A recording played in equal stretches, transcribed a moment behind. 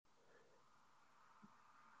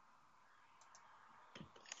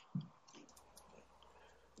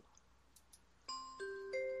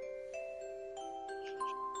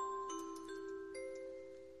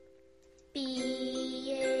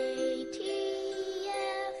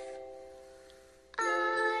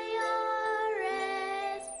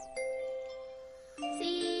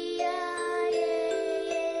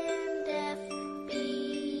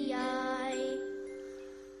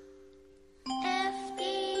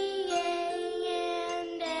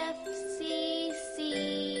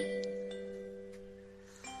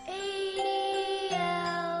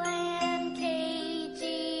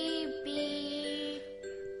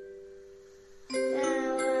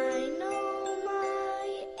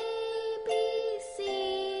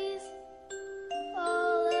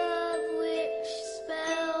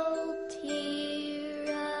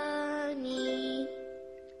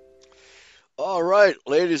right,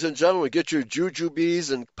 ladies and gentlemen, get your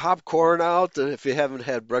jujubes and popcorn out. And if you haven't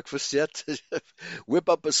had breakfast yet, whip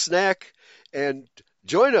up a snack and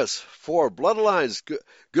join us for Bloodlines.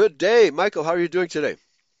 Good day. Michael, how are you doing today?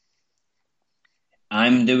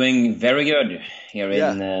 I'm doing very good here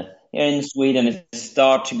Yeah, in Sweden. It's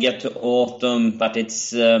start to get to autumn, but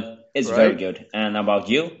it's very right. good. And about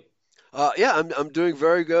you? Yeah, I'm doing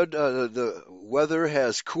very good. The weather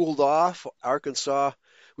has cooled off. Arkansas,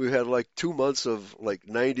 we've had like 2 months of like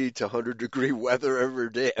 90 to 100-degree weather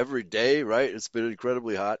every day, right? It's been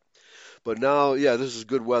incredibly hot. But now, yeah, this is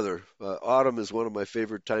good weather. Autumn is one of my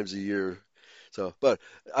favorite times of year. So, but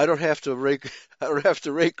I don't have to rake I don't have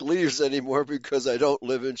to rake leaves anymore because I don't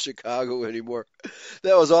live in Chicago anymore.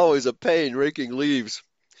 That was always a pain raking leaves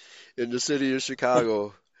in the city of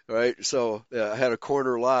Chicago, right? So, yeah, I had a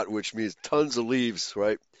corner lot, which means tons of leaves,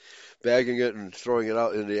 right? Bagging it and throwing it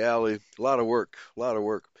out in the alley. A lot of work, a lot of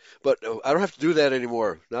work. But I don't have to do that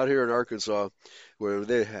anymore. Not here in Arkansas, where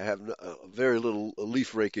they have very little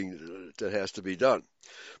leaf raking that has to be done.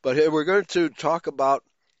 But here we're going to talk about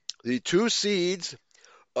the two seeds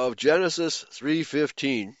of Genesis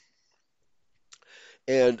 3:15.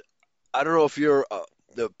 And I don't know if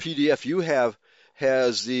the PDF you have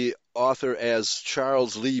has the author as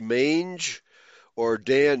Charles Lee Mange or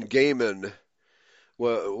Dan Gaiman.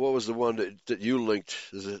 What was the one that you linked?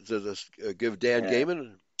 Does this give Dan Uh,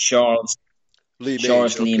 Gaiman? Charles Lee Mange.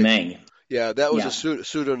 Charles Lee Okay. Mang. Yeah, that was a Yeah.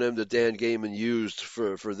 pseudonym that Dan Gaiman used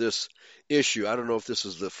for this issue. I don't know if this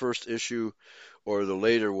is the first issue or the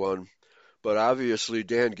later one, but obviously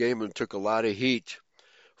Dan Gaiman took a lot of heat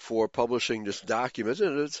for publishing this document,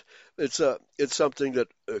 and it's something that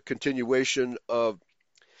a continuation of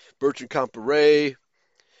Bertrand Comparet,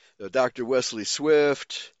 Dr. Wesley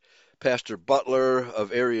Swift, Pastor Butler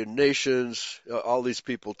of Aryan Nations, all these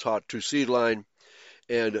people taught two seed line,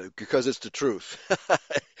 and because it's the truth,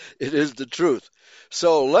 it is the truth.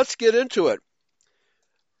 So let's get into it.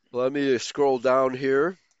 Let me scroll down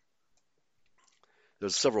here.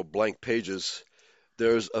 There's several blank pages.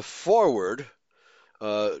 There's a forward.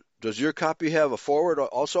 Does your copy have a forward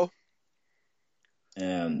also?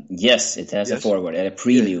 Yes, it has a Yes. forward and a Yeah.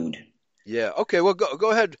 prelude. Yeah. Okay. Well, go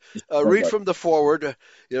ahead. Just Read forward. from the forward.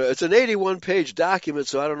 It's an 81-page document,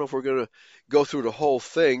 so I don't know if we're going to go through the whole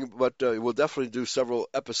thing, but we'll definitely do several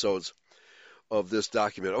episodes of this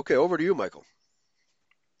document. Okay. Over to you, Michael.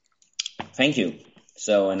 Thank you.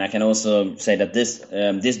 So, and I can also say that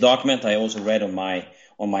this document I also read on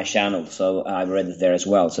my channel, so I read it there as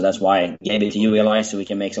well. So that's why I gave it to you, Okay. Eli, so we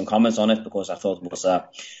can make some comments on it because I thought it was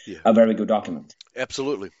Yeah. a very good document.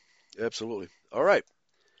 Absolutely. Absolutely. All right.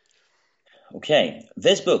 Okay,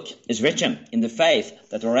 this book is written in the faith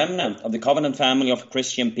that the remnant of the covenant family of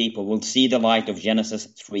Christian people will see the light of Genesis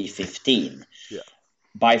 3:15. Yeah.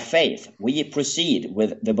 By faith, we proceed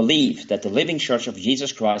with the belief that the living church of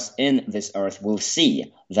Jesus Christ in this earth will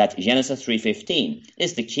see that Genesis 3:15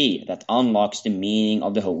 is the key that unlocks the meaning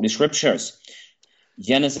of the Holy Scriptures.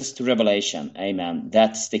 Genesis to Revelation, amen.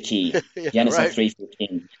 That's the key. Yeah. Genesis Right.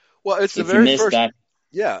 3:15. Well, it's the If you very miss first. that,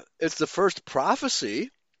 Yeah. It's the first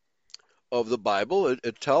prophecy of the Bible.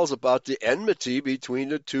 It tells about the enmity between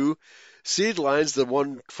the two seed lines, the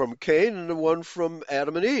one from Cain and the one from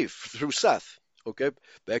Adam and Eve through Seth. Okay,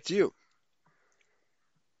 back to you.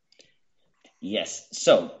 yes.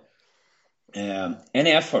 So,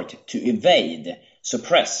 any effort to evade,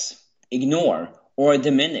 suppress, ignore, or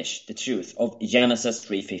diminish the truth of Genesis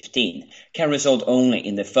 3:15 can result only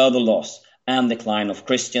in the further loss and decline of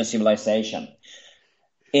Christian civilization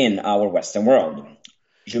in our Western world.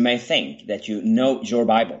 You may think that you know your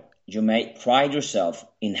Bible. You may pride yourself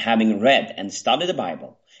in having read and studied the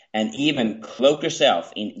Bible, and even cloak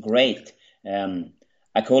yourself in great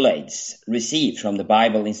accolades received from the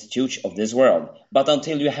Bible Institute of this world. But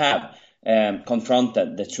until you have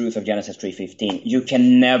confronted the truth of Genesis 3:15, you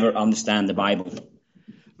can never understand the Bible.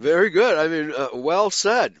 Very good. I mean, well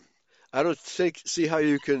said. I don't see how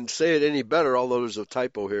you can say it any better, although there's a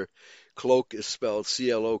typo here. Cloak is spelled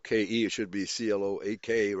Cloke. It should be Cloak,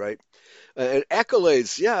 right? And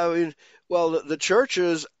accolades, yeah. I mean, well, the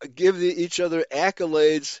churches give each other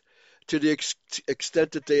accolades to the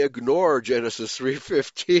extent that they ignore Genesis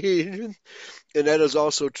 3:15, and that is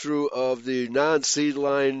also true of the non-seed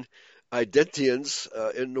line identians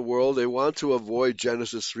in the world. They want to avoid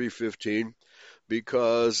Genesis 3:15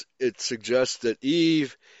 because it suggests that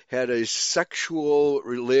Eve had a sexual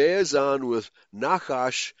liaison with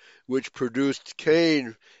Nachash, which produced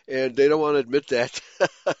Cain, and they don't want to admit that.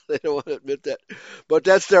 They don't want to admit that. But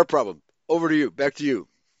that's their problem. Over to you. Back to you.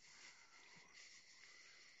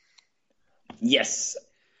 Yes.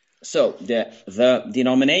 So the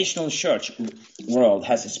denominational church world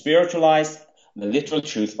has spiritualized the literal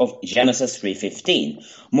truth of Genesis 3:15.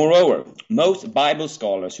 Moreover, most Bible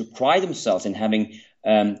scholars who pride themselves in having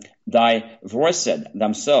divorced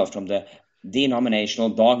themselves from the denominational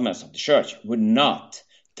dogmas of the church would not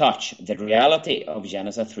touch the reality of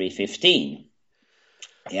Genesis 3:15.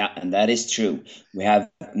 Yeah, and that is true. We have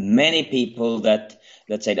many people that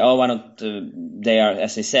say, "Oh, why don't they are?"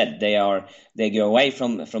 As I said, they go away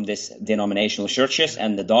from this denominational churches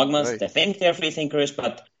and the dogmas. Right. They think they're free thinkers,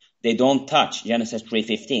 but they don't touch Genesis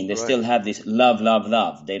 3:15. They Right. still have this love, love,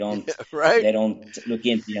 love. They don't. Right. They don't look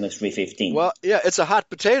into Genesis 3:15. Well, yeah, it's a hot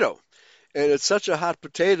potato, and it's such a hot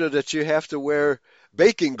potato that you have to wear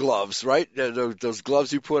baking gloves, right? Those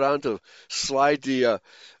gloves you put on to slide the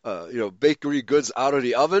bakery goods out of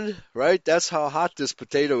the oven, right? That's how hot this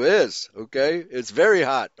potato is. Okay, it's very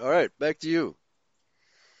hot. All right, back to you.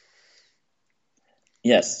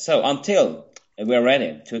 Yes, so until we're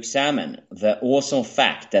ready to examine the awesome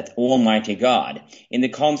fact that Almighty God, in the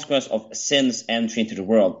consequence of sin's entry into the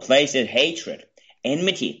world, placed hatred,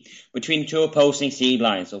 enmity between two opposing seed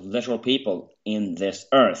lines of literal people in this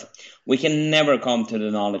earth, we can never come to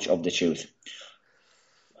the knowledge of the truth.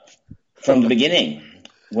 From the beginning,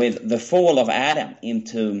 with the fall of Adam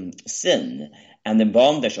into sin and the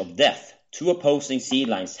bondage of death, two opposing seed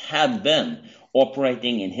lines have been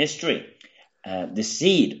operating in history. The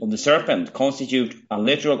seed of the serpent constitute a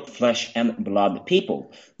literal flesh and blood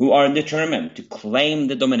people who are determined to claim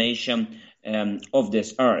the domination of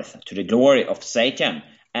this earth to the glory of Satan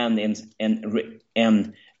and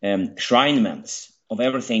enshrinements of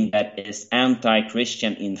everything that is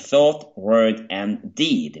anti-Christian in thought, word, and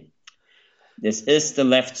deed. This is the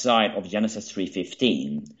left side of Genesis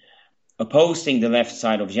 3:15. Opposing the left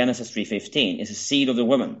side of Genesis 3:15 is the seed of the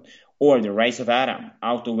woman, or the race of Adam,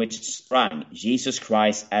 out of which sprang Jesus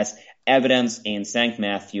Christ, as evidenced in St.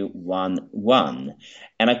 Matthew 1:1.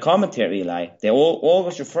 And a commentary, Eli, they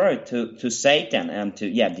always refer to Satan and to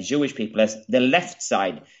the Jewish people as the left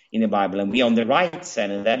side in the Bible, and we on the right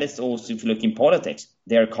side. And that is also, if you look in politics,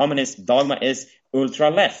 their communist dogma is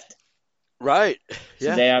ultra-left. Right.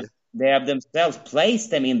 Yeah. So they have themselves placed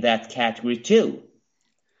them in that category too.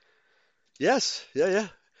 Yes. Yeah.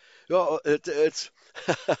 Well, it's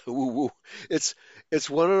it's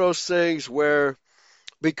one of those things where,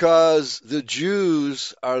 because the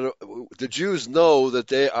Jews know that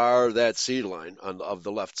they are that seed line of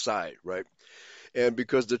the left side, right? And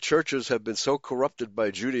because the churches have been so corrupted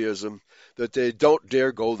by Judaism that they don't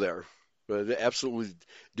dare go there. They absolutely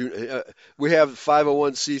do. We have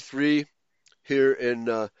 501c3 here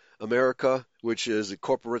in America, which is a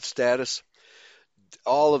corporate status.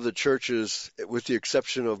 All of the churches, with the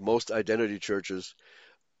exception of most identity churches,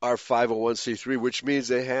 are 501c3, which means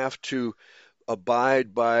they have to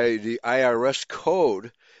abide by the IRS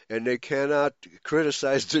code, and they cannot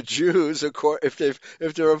criticize the Jews. If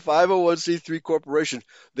they're a 501c3 corporation,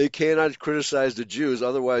 they cannot criticize the Jews,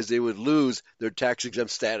 otherwise they would lose their tax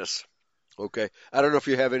exempt status. Okay, I don't know if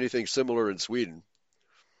you have anything similar in Sweden.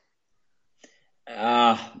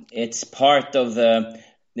 It's part of the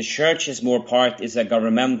church is a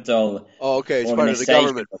governmental. Oh, okay, it's part of the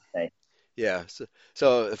government. Let's say. Yeah.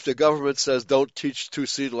 So if the government says don't teach two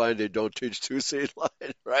seed line, they don't teach two seed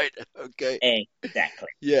line, right? Okay. Exactly.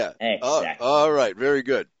 Yeah. Exactly. All right. Very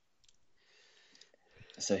good.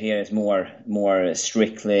 So here is more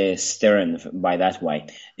strictly stern by that way,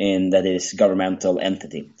 and that is governmental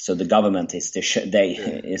entity. So the government is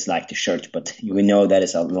is like the church, but we know that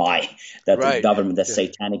is a lie. That Right. The government, the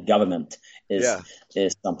satanic government,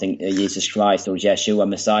 is something Jesus Christ or Yeshua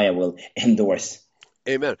Messiah will endorse.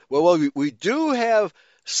 Amen. Well, we do have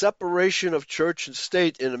separation of church and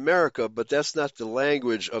state in America, but that's not the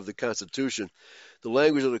language of the Constitution. The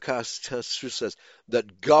language of the Constitution says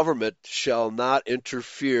that government shall not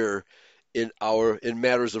interfere in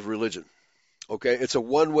matters of religion. Okay, it's a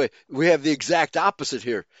one-way. We have the exact opposite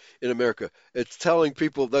here in America. It's telling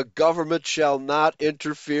people the government shall not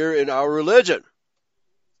interfere in our religion.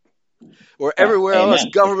 Or everywhere else,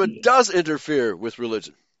 government does interfere with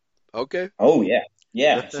religion. Okay? Oh, yeah.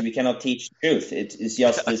 Yeah, so we cannot teach truth. It's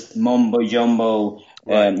just this mumbo jumbo,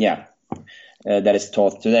 that is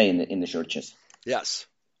taught today in the churches. Yes.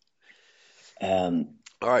 All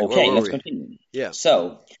right. Okay, let's continue. Yeah.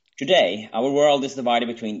 So today our world is divided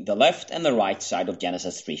between the left and the right side of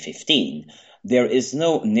Genesis 3:15. There is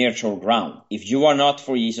no neutral ground. If you are not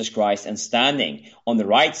for Jesus Christ and standing on the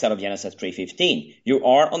right side of Genesis 3:15, you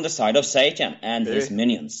are on the side of Satan and his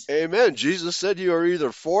minions. Amen. Jesus said you are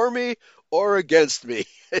either for me or against me.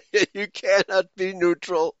 You cannot be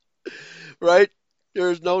neutral, right? There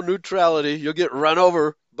is no neutrality. You'll get run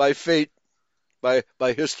over by fate,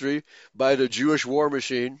 by history, by the Jewish war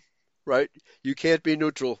machine, right? You can't be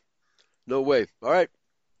neutral. No way. All right.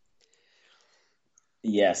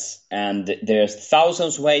 Yes, and there's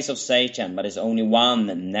thousands ways of Satan, but there's only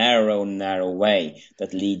one narrow way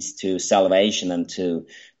that leads to salvation and to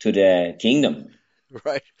the kingdom.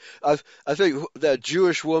 Right. I think that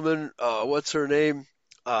Jewish woman, what's her name?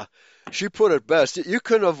 Uh, she put it best. You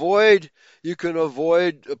can avoid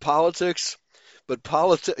politics, but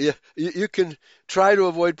you can try to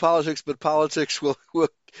avoid politics, but politics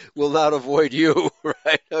will not avoid you,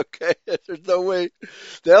 right? Okay. There's no way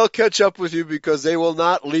they'll catch up with you because they will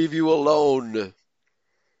not leave you alone.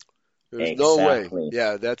 There's no way. Exactly.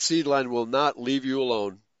 Yeah, that seed line will not leave you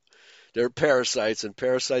alone. They're parasites, and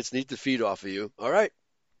parasites need to feed off of you. All right.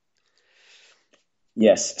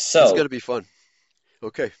 Yes, It's going so to be fun.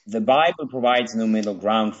 Okay. the Bible provides no middle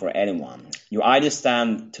ground for anyone. You either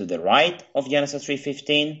stand to the right of Genesis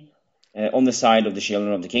 3:15, on the side of the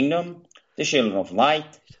children of the kingdom, the children of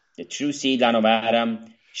light, the true seed line of Adam,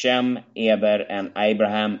 Shem, Eber, and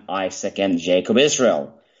Abraham, Isaac, and Jacob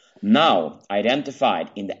Israel. Now identified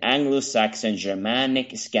in the Anglo-Saxon,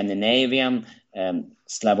 Germanic, Scandinavian,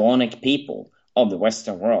 Slavonic people of the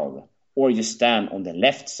Western world, or you stand on the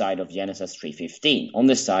left side of Genesis 3:15, on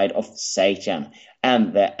the side of Satan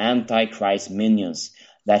and the Antichrist minions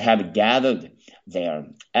that have gathered there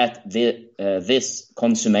at this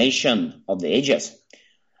consummation of the ages.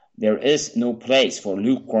 There is no place for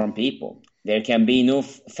lukewarm people. There can be no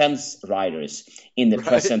fence riders in the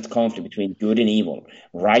present conflict between good and evil,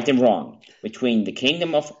 right and wrong, between the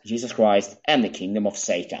kingdom of Jesus Christ and the kingdom of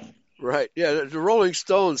Satan. Right. Yeah, the Rolling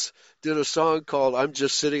Stones did a song called I'm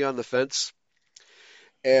Just Sitting on the Fence.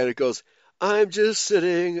 And it goes, I'm just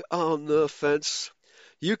sitting on the fence.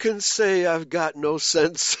 You can say I've got no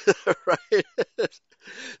sense, right?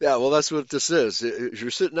 Yeah, well, that's what this is. If you're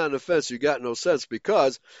sitting on the fence, you got no sense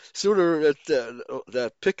because sooner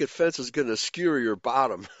that picket fence is going to skewer your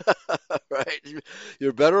bottom, right?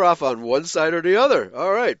 You're better off on one side or the other.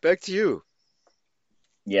 All right, back to you.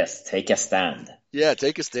 Yes, take a stand. Yeah,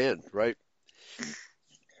 take a stand, right?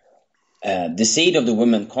 The seed of the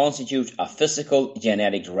woman constitutes a physical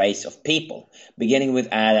genetic race of people, beginning with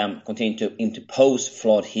Adam, continuing into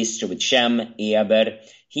post-flood history with Shem, Eber,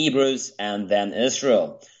 Hebrews, and then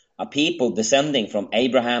Israel, a people descending from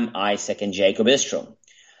Abraham, Isaac, and Jacob Israel.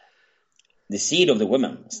 The seed of the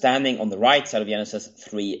woman, standing on the right side of Genesis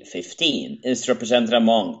 3:15, is represented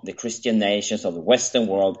among the Christian nations of the Western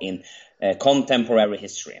world in contemporary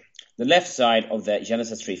history. The left side of the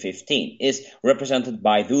Genesis 3:15 is represented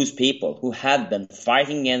by those people who had been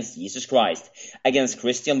fighting against Jesus Christ, against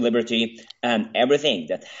Christian liberty, and everything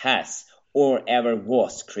that has or ever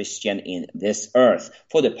was Christian in this earth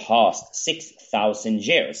for the past 6,000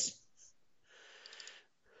 years.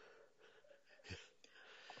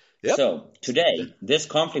 Yep. So today, this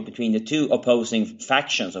conflict between the two opposing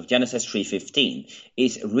factions of Genesis 3:15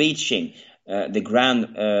 is reaching the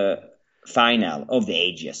grand final of the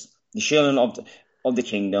ages. The children of the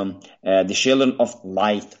kingdom, the children of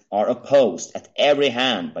light, are opposed at every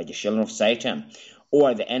hand by the children of Satan,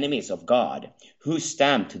 or the enemies of God, who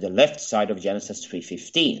stand to the left side of Genesis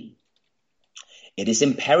 3:15. It is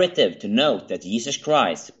imperative to note that Jesus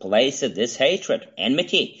Christ placed this hatred,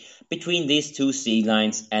 enmity, between these two seed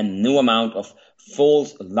lines, and no amount of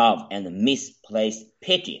false love and misplaced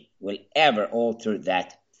pity will ever alter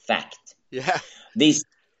that fact. Yeah.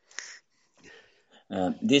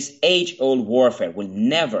 This age-old warfare will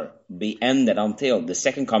never be ended until the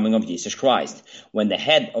second coming of Jesus Christ, when the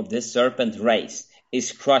head of this serpent race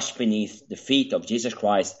is crushed beneath the feet of Jesus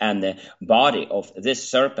Christ and the body of this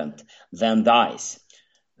serpent then dies.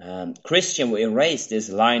 Christian will erase this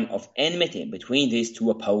line of enmity between these two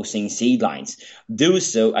opposing seed lines, do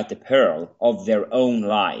so at the peril of their own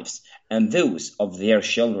lives and those of their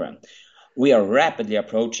children. We are rapidly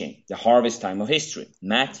approaching the harvest time of history,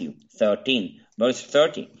 Matthew 13, verse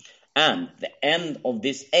 30, and the end of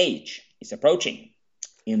this age is approaching.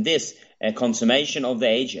 In this consummation of the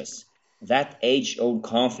ages, that age-old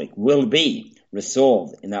conflict will be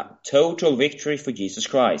resolved in a total victory for Jesus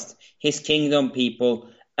Christ, his kingdom people,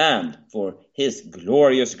 and for his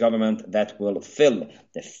glorious government that will fill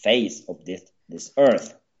the face of this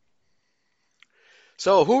earth.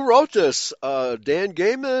 So who wrote this? Dan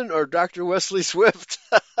Gaiman or Dr. Wesley Swift?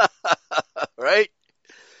 Right?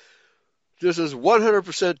 This is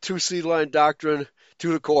 100% two seed line doctrine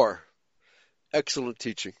to the core. Excellent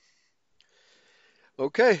teaching.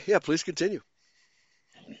 Okay, yeah, please continue.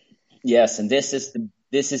 Yes, and this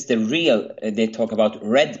is the real. They talk about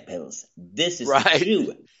red pills. This is Right. the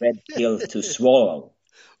true red pill to swallow.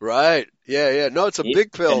 Right. Yeah, yeah. No, it's a If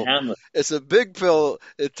big you can pill. handle It's a big pill.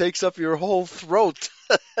 It takes up your whole throat.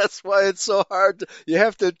 That's why it's so hard. You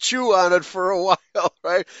have to chew on it for a while,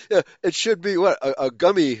 right? Yeah, it should be what a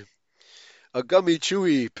gummy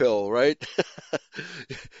chewy pill, right?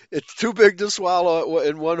 It's too big to swallow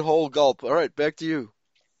in one whole gulp. All right, back to you.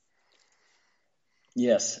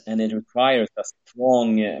 yes, and it requires a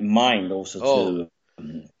strong mind also Oh, to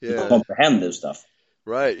yeah. comprehend this stuff.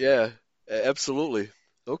 Right, yeah. Absolutely.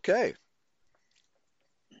 Okay.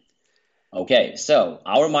 Okay, so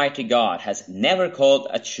our mighty God has never called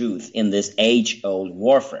a truth in this age-old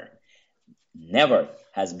warfare. Never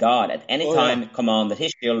has God at any Oh yeah. time commanded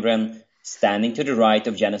his children, standing to the right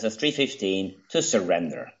of Genesis 3:15, to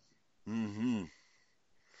surrender. Hmm.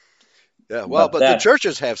 Yeah, well, But but the that,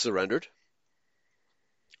 churches have surrendered.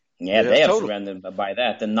 yeah, They have they have total, surrendered by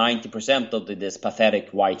that, the 90% of this pathetic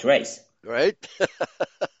white race. right?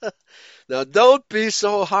 Now, don't be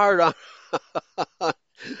so hard on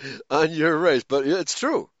on your race, but it's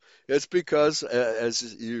true. It's because, as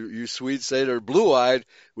you Swedes say, they're blue-eyed,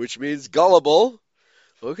 which means gullible.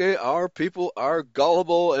 Okay, our people are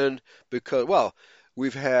gullible, and because, well,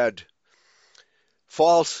 we've had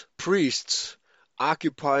false priests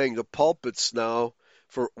occupying the pulpits now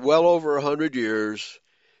for well over 100 years,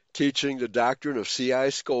 teaching the doctrine of C.I.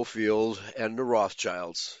 Scofield and the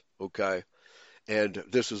Rothschilds. Okay, and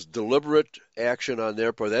this is deliberate action on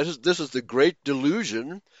their part. This is the great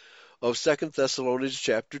delusion of Second Thessalonians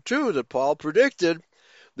chapter 2 that Paul predicted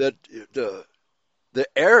that the the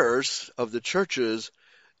errors of the churches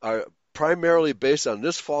are primarily based on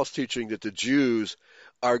this false teaching that the Jews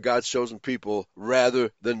are God's chosen people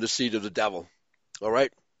rather than the seed of the devil. All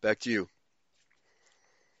right, back to you.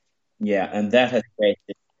 Yeah, and that has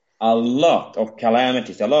created a lot of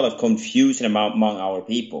calamities, a lot of confusion among our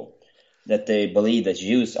people. That they believe that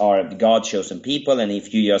Jews are God chosen people, and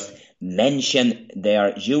if you just mention they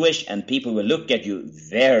are Jewish, and people will look at you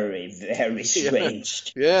very, very Yeah,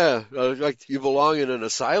 strange. yeah, like you belong in an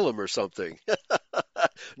asylum or something.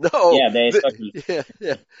 No, Yeah, they certainly. yeah,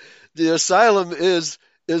 yeah. The asylum is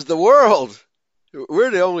the world.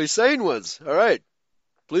 We're the only sane ones. All right,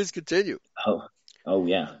 please continue. Oh, oh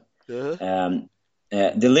yeah. Uh-huh. Um,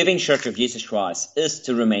 the living Church of Jesus Christ is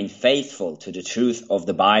to remain faithful to the truth of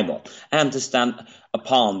the Bible and to stand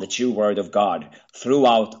upon the true Word of God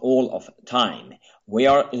throughout all of time. We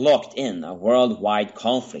are locked in a worldwide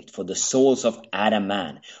conflict for the souls of Adam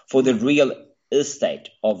man, for the Mm. real estate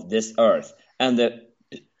of this earth, and the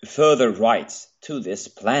further rights to this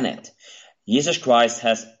planet. Jesus Christ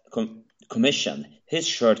has commissioned his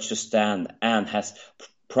church to stand and has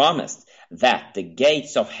promised that the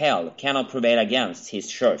gates of hell cannot prevail against his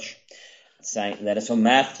church. That is from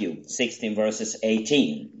Matthew 16 verses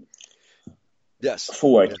 18. Yes.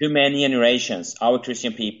 For Yeah. too many generations, our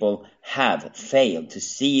Christian people have failed to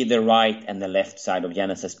see the right and the left side of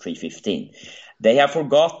Genesis 3:15. They have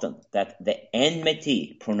forgotten that the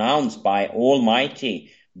enmity pronounced by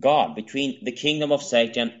Almighty God between the kingdom of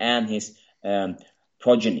Satan and his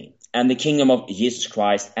progeny and the kingdom of Jesus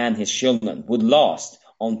Christ and his children would last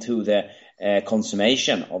unto the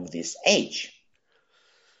consummation of this age.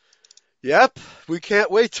 Yep, we can't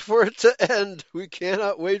wait for it to end. We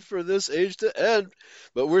cannot wait for this age to end,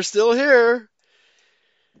 but we're still here.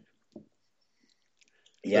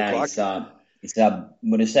 The Yeah, clock. it's a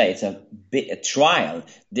what do you say? It's a trial.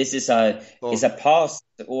 This is Oh, a pass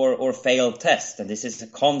or fail test, and this is a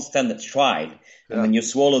constant trial. And yeah, when you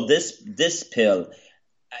swallow this pill,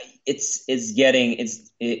 it's getting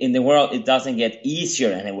it's in the world. It doesn't get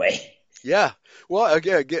easier anyway. yeah. Well,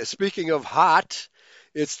 again, speaking of hot,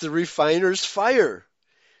 it's the refiner's fire.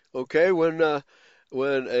 Okay, when a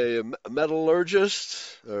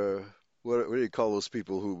metallurgist, what do you call those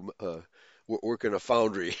people who work in a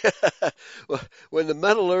foundry? When the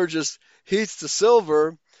metallurgist heats the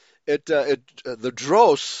silver, the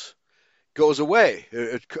dross goes away.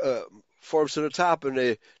 It forms to the top,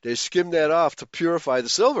 and they skim that off to purify the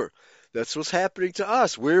silver. That's what's happening to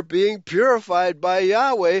us. We're being purified by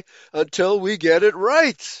Yahweh until we get it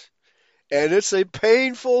right. And it's a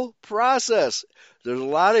painful process. There's a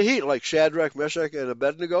lot of heat, like Shadrach, Meshach, and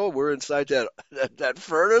Abednego. We're inside that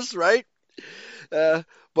furnace, right? Uh,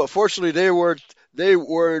 but fortunately, they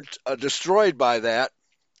weren't destroyed by that.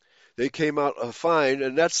 They came out fine,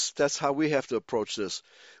 and that's how we have to approach this.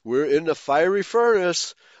 We're in the fiery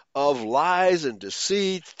furnace of lies and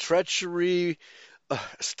deceit, treachery,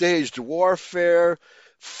 staged warfare,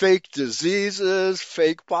 fake diseases,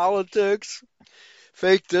 fake politics,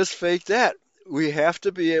 fake this, fake that. We have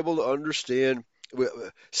to be able to understand,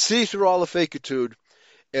 see through all the fakitude,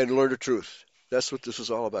 and learn the truth. That's what this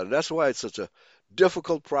is all about, and that's why it's such a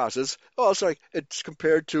difficult process. Oh, it's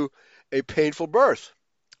compared to a painful birth,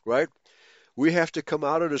 right? We have to come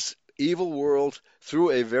out of this evil world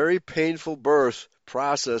through a very painful birth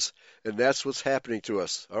process, and that's what's happening to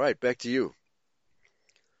us. All right, back to you.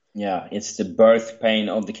 Yeah, it's the birth pain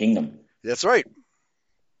of the kingdom. That's right.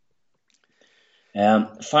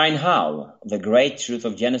 Find how the great truth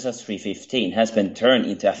of Genesis 3:15 has been turned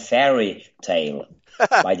into a fairy tale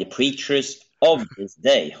by the preachers of this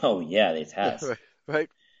day. Oh yeah, it has. Right.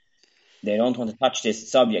 They don't want to touch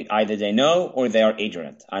this subject. Either they know or they are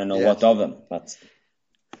ignorant. I don't know Yes. what of them, but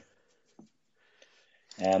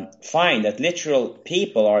find that literal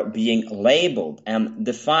people are being labeled and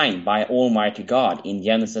defined by Almighty God in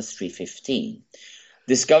Genesis 3:15.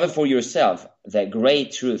 Discover for yourself the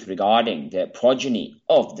great truth regarding the progeny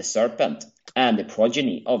of the serpent and the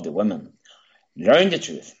progeny of the woman. Learn the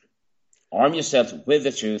truth. Arm yourself with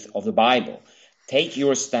the truth of the Bible. Take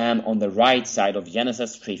your stand on the right side of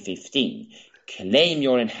Genesis 3:15. Claim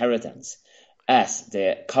your inheritance as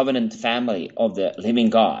the covenant family of the living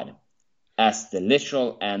God, as the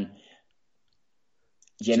literal and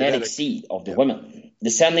genetic seed of the woman,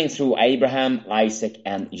 descending through Abraham, Isaac,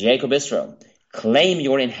 and Jacob Israel. Claim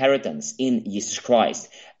your inheritance in Jesus Christ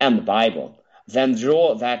and the Bible. Then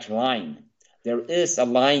draw that line. There is a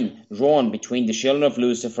line drawn between the children of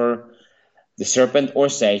Lucifer, the serpent or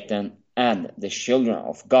Satan, and the children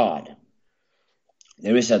of God.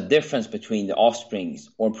 There is a difference between the offsprings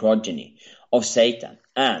or progeny of Satan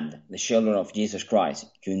and the children of Jesus Christ.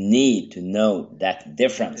 You need to know that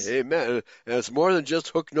difference. Amen. And it's more than just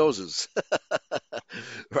hook noses,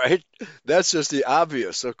 right? That's just the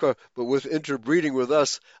obvious, of course. But with interbreeding with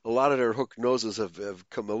us, a lot of their hook noses have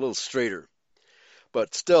come a little straighter.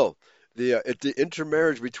 But still, the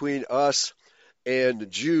intermarriage between us and the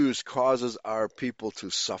Jews causes our people to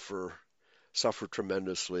suffer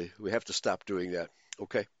tremendously. We have to stop doing that.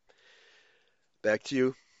 Okay. Back to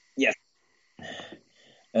you. Yes.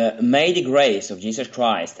 May the grace of Jesus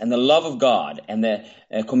Christ and the love of God and the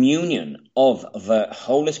communion of the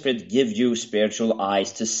Holy Spirit give you spiritual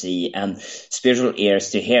eyes to see and spiritual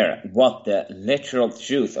ears to hear what the literal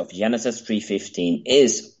truth of Genesis 3:15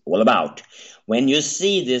 is all about. When you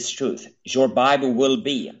see this truth, your Bible will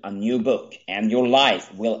be a new book and your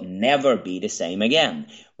life will never be the same again.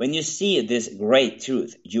 When you see this great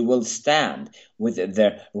truth, you will stand with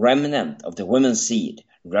the remnant of the woman's seed,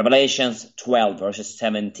 Revelations 12 verses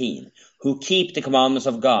 17, who keep the commandments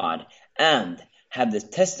of God and have the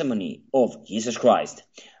testimony of Jesus Christ.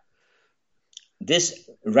 This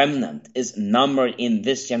remnant is numbered in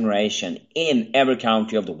this generation in every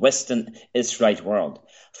country of the Western Israelite world.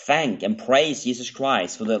 Thank and praise Jesus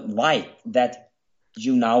Christ for the light that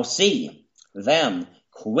you now see. Then,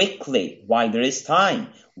 quickly, while there is time,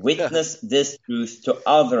 witness this truth to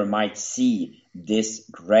others might see this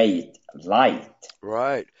great light.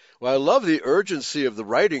 Right. Well, I love the urgency of the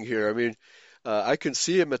writing here. I mean, I can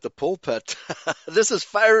see him at the pulpit. This is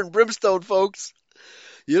fire and brimstone, folks.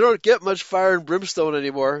 You don't get much fire and brimstone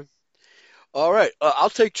anymore. All right, I'll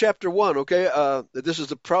take chapter 1, okay? This is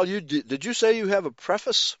the prelude. Did you say you have a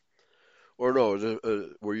preface? Or no,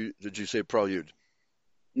 did you say prelude?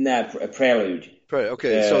 No, a prelude.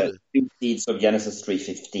 Okay, so two seeds of Genesis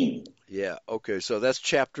 3:15. Yeah, okay, so that's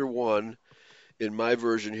chapter 1 in my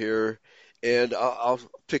version here, and I'll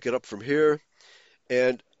pick it up from here.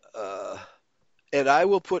 And I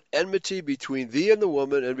will put enmity between thee and the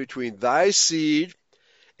woman, and between thy seed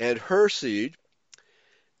and her seed.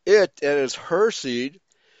 It, and as her seed,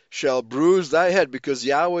 shall bruise thy head, because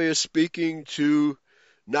Yahweh is speaking to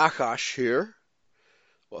Nachash here,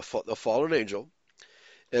 the fallen angel,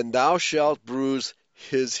 and thou shalt bruise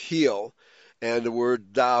his heel. And the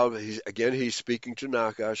word thou, again, he's speaking to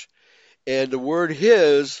Nachash. And the word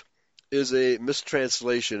his is a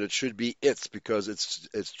mistranslation. It should be its, because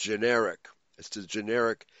it's generic. It's the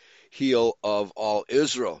generic heel of all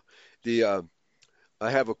Israel. I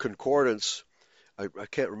have a concordance. I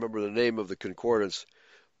can't remember the name of the concordance,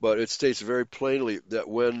 but it states very plainly that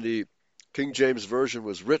when the King James Version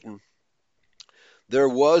was written, there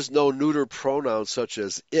was no neuter pronoun such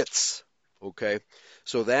as its. Okay,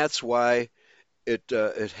 so that's why it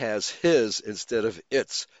has his instead of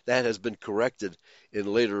its. That has been corrected in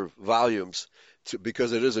later volumes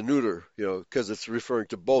because it is a neuter, because it's referring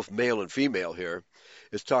to both male and female here.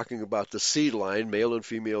 It's talking about the seed line, male and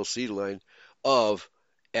female seed line of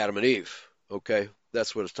Adam and Eve. Okay,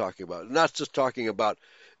 that's what it's talking about. Not just talking about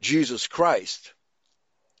Jesus Christ,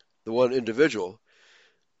 the one individual.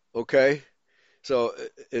 Okay, so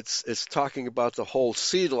it's talking about the whole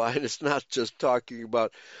seed line. It's not just talking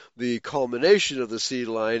about the culmination of the seed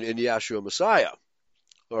line in Yahshua Messiah.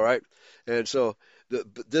 All right, And so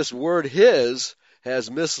this word his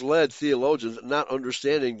has misled theologians, not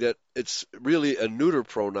understanding that it's really a neuter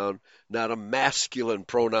pronoun, not a masculine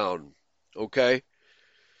pronoun. Okay?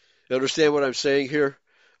 You understand what I'm saying here,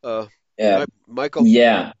 uh, Uh, Michael?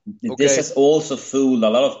 yeah, this Okay? has also fooled a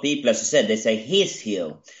lot of people. As you said, they say his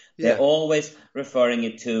heel. They're Yeah. always referring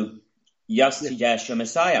it to just Yeah. to Yahshua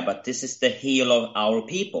Messiah, but this is the heel of our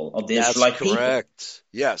people, of the That's Israelite people. correct.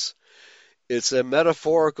 Yes. It's a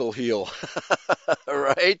metaphorical heel.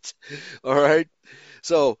 Right? All right.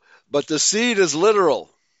 So, but the seed is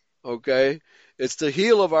literal. Okay? It's the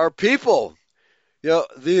heel of our people.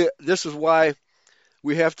 This is why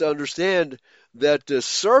we have to understand that the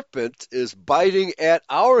serpent is biting at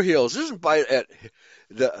our heels. It isn't biting at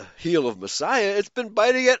the heel of Messiah. It's been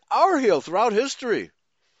biting at our heel throughout history.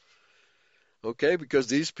 Okay, because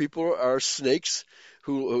these people are snakes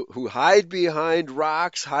who hide behind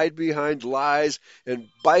rocks, hide behind lies, and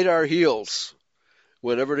bite our heels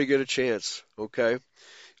whenever they get a chance. Okay,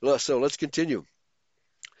 so let's continue.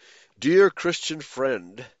 Dear Christian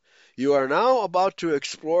friend, you are now about to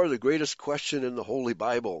explore the greatest question in the Holy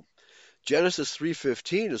Bible. Genesis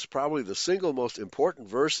 3:15 is probably the single most important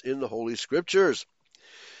verse in the Holy Scriptures.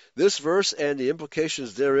 This verse and the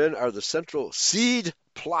implications therein are the central seed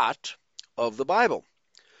plot of the Bible.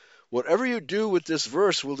 Whatever you do with this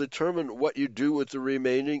verse will determine what you do with the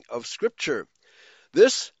remaining of Scripture.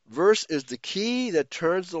 This verse is the key that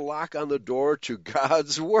turns the lock on the door to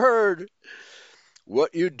God's Word.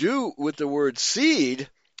 What you do with the word seed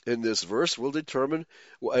in this verse will determine,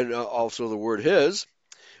 and also the word his,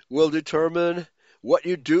 will determine what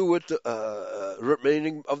you do with the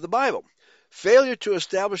remaining of the Bible. Failure to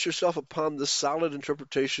establish yourself upon this solid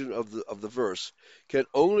interpretation of the verse can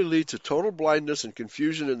only lead to total blindness and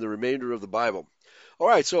confusion in the remainder of the Bible. All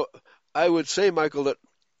right, so I would say, Michael, that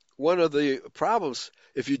one of the problems,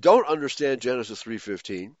 if you don't understand Genesis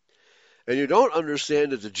 3:15, and you don't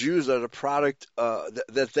understand that the Jews are the product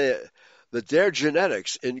that their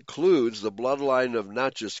genetics includes the bloodline of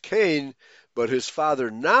not just Cain, but his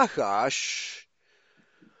father Nachash,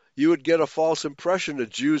 you would get a false impression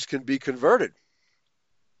that Jews can be converted.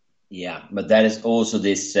 Yeah, but that is also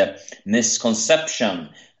this misconception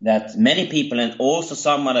that many people, and also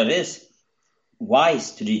someone that is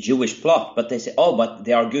wise to the Jewish plot, but they say, oh, but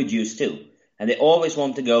they are good Jews too. And they always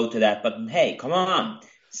want to go to that. But hey, come on.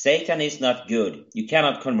 Satan is not good. You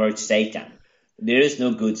cannot convert Satan. There is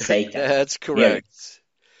no good Satan. That's Period. correct.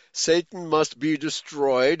 Satan must be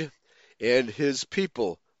destroyed, and his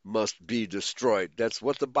people must be destroyed. That's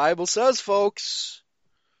what the Bible says, folks.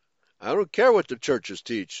 I don't care what the churches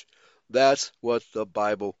teach. That's what the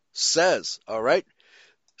Bible says. All right?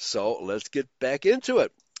 So let's get back into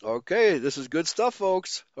it. Okay, this is good stuff,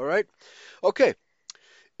 folks. All right? Okay,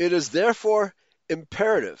 it is therefore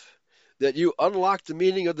imperative that you unlock the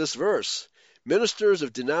meaning of this verse. Ministers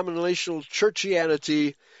of denominational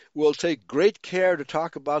churchianity will take great care to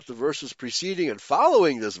talk about the verses preceding and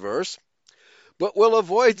following this verse, but will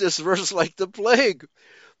avoid this verse like the plague.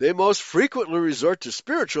 They most frequently resort to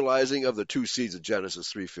spiritualizing of the two seeds of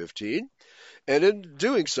Genesis 3:15, and in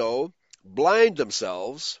doing so, blind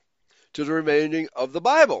themselves to the remaining of the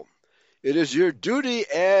Bible. It is your duty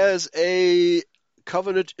as a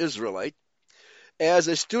covenant Israelite, as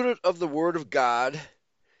a student of the Word of God,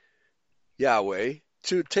 Yahweh,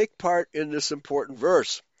 to take part in this important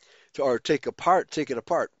verse, or take it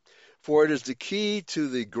apart, for it is the key to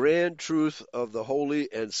the grand truth of the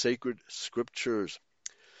holy and sacred Scriptures.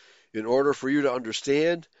 In order for you to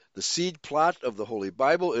understand the seed plot of the Holy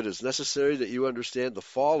Bible, it is necessary that you understand the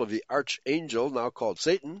fall of the archangel, now called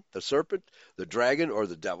Satan, the serpent, the dragon, or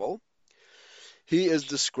the devil. He is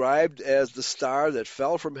described as the star that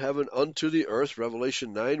fell from heaven unto the earth,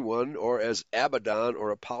 Revelation 9:1, or as Abaddon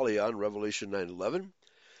or Apollyon, Revelation 9:11.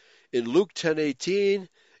 In Luke 10:18,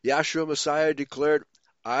 Yahshua Messiah declared,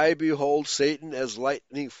 I behold Satan as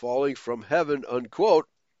lightning falling from heaven, unquote.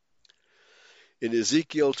 In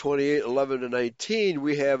Ezekiel 28:11-19,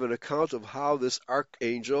 we have an account of how this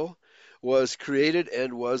archangel was created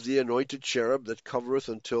and was the anointed cherub that covereth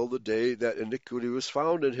until the day that iniquity was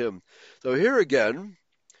found in him. So here again,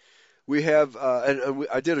 we have,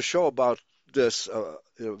 I did a show about this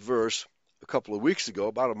verse a couple of weeks ago,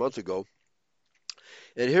 about a month ago.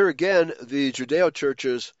 And here again, the Judeo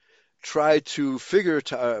churches try to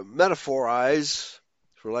metaphorize,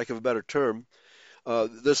 for lack of a better term,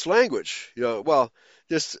 this language.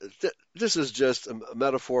 This is just a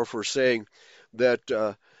metaphor for saying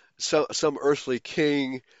that some earthly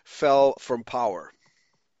king fell from power.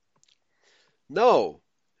 No,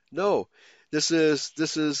 no. This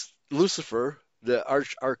is Lucifer, the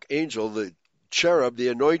archangel, the cherub, the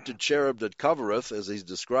anointed cherub that covereth, as he's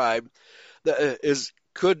described,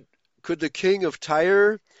 could the king of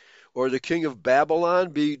Tyre or the king of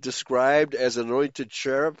Babylon be described as anointed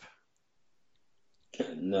cherub?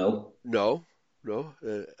 No. No,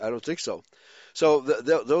 I don't think so. So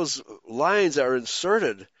those lines are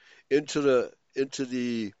inserted into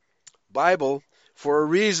the Bible for a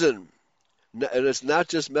reason, and it's not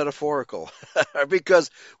just metaphorical, because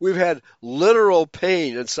we've had literal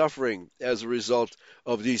pain and suffering as a result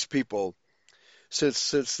of these people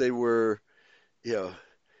since they were, you know,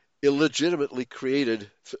 illegitimately created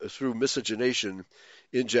through miscegenation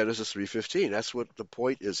in Genesis 3:15. That's what the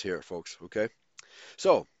point is here, folks. Okay,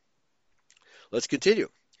 so let's continue.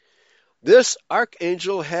 This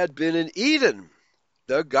archangel had been in Eden,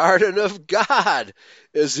 the garden of God,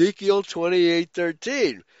 Ezekiel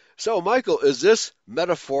 28:13. So, Michael, is this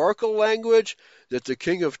metaphorical language that the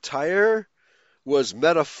king of Tyre was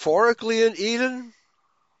metaphorically in Eden?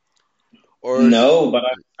 Or No, but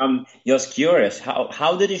I'm just curious.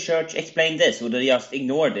 How did the church explain this? Or did they just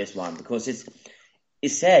ignore this one? Because it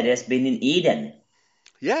said it's been in Eden.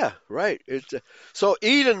 yeah, right. So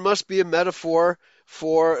Eden must be a metaphor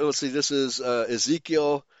for, let's see, this is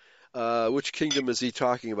Ezekiel. Which kingdom is he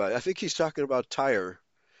talking about? I think he's talking about Tyre.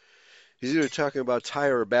 He's either talking about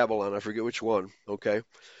Tyre or Babylon. I forget which one. Okay.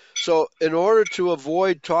 So in order to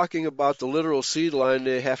avoid talking about the literal seed line,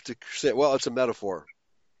 they have to say, well, it's a metaphor.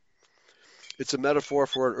 It's a metaphor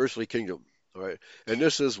for an earthly kingdom. All right. And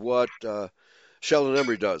this is what Sheldon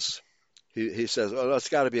Emery does. He says, oh, it's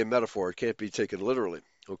got to be a metaphor. It can't be taken literally.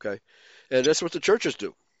 Okay. And that's what the churches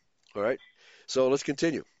do. All right. So let's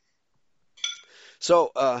continue.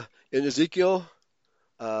 So in Ezekiel,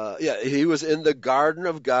 he was in the garden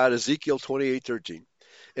of God, Ezekiel 28:13.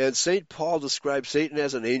 And St. Paul describes Satan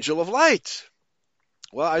as an angel of light.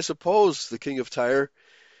 Well, I suppose the king of Tyre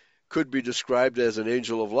could be described as an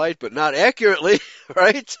angel of light, but not accurately,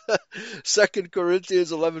 right? 2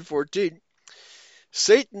 Corinthians 11:14.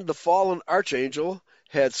 Satan, the fallen archangel,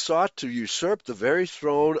 had sought to usurp the very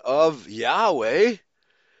throne of Yahweh,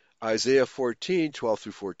 Isaiah 14:12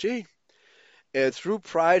 through 14, and through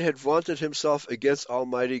pride had vaunted himself against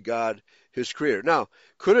Almighty God, his creator. Now,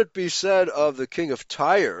 could it be said of the king of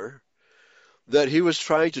Tyre that he was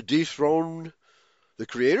trying to dethrone the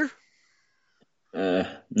creator?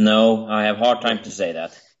 No, I have a hard time to say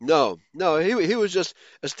that. No, he was just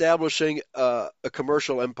establishing a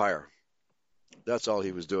commercial empire. That's all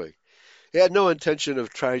he was doing. He had no intention of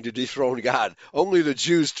trying to dethrone God. Only the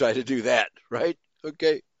Jews try to do that, right?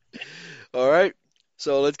 Okay. All right.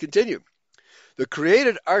 So let's continue. The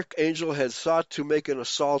created archangel had sought to make an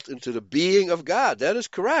assault into the being of God. That is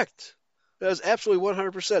correct. That is absolutely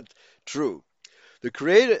 100% true. The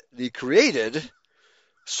created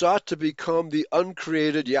sought to become the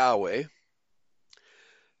uncreated Yahweh.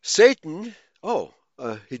 Satan,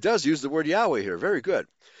 he does use the word Yahweh here. Very good.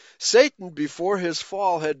 Satan, before his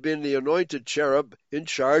fall, had been the anointed cherub in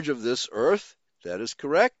charge of this earth. That is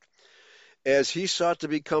correct. As he sought to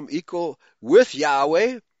become equal with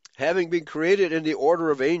Yahweh, having been created in the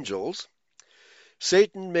order of angels,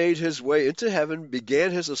 Satan made his way into heaven,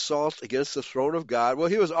 began his assault against the throne of God. Well,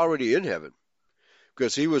 he was already in heaven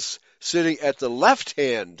because he was sitting at the left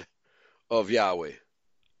hand of Yahweh.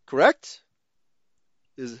 Correct?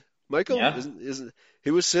 Michael? Yeah. Isn't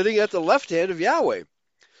he was sitting at the left hand of Yahweh?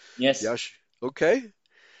 Yes. Okay.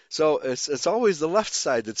 So it's always the left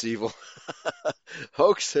side that's evil.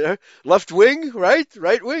 Hoax there. Left wing, right?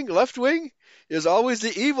 Right wing, left wing is always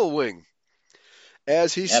the evil wing.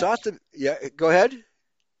 As he sought to, go ahead.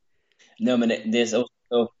 No, but there's also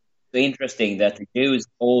so interesting that the Jews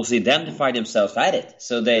also identify themselves at it,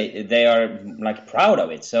 so they are like proud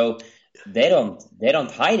of it. So they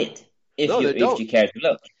don't hide it if you care to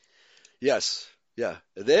look. Yes, yeah,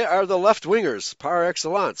 they are the left wingers par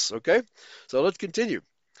excellence. Okay, so let's continue.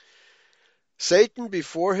 Satan,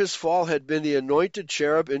 before his fall, had been the anointed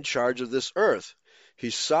cherub in charge of this earth.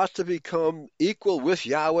 He sought to become equal with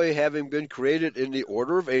Yahweh, having been created in the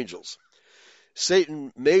order of angels.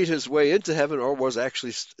 Satan made his way into heaven, or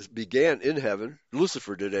began in heaven.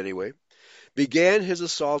 Lucifer did anyway. Began his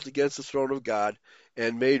assault against the throne of God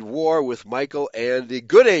and made war with Michael and the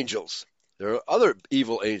good angels. There are other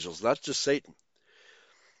evil angels, not just Satan.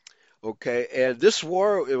 Okay, and this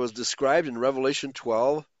war, it was described in Revelation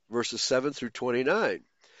 12, verses 7 through 29.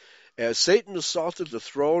 As Satan assaulted the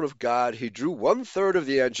throne of God, he drew 1/3 of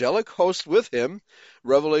the angelic host with him,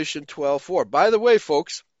 Revelation 12:4. By the way,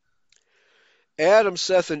 folks, Adam,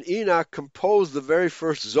 Seth, and Enoch composed the very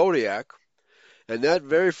first zodiac, and that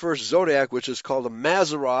very first zodiac, which is called a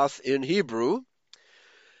Mazzaroth in Hebrew,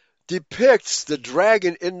 depicts the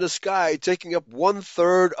dragon in the sky taking up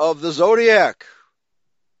 1/3 of the zodiac.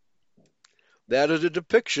 That is a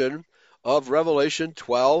depiction of Revelation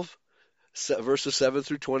 12, verses 7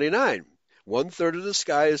 through 29. 1/3 of the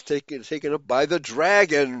sky is taken up by the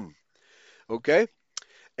dragon. Okay?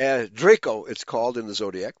 And Draco, it's called in the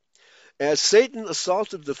zodiac. As Satan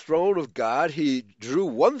assaulted the throne of God, he drew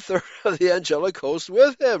 1/3 of the angelic host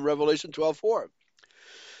with him. Revelation 12:4.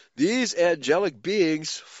 These angelic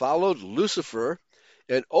beings followed Lucifer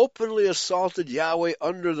and openly assaulted Yahweh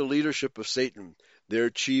under the leadership of Satan, their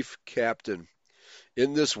chief captain.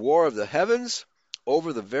 In this war of the heavens,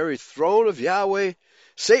 over the very throne of Yahweh,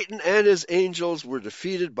 Satan and his angels were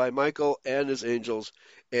defeated by Michael and his angels,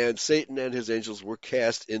 and Satan and his angels were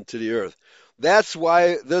cast into the earth. That's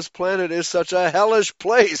why this planet is such a hellish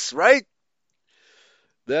place, right?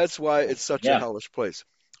 That's why it's such a hellish place.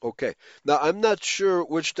 Okay. Now, I'm not sure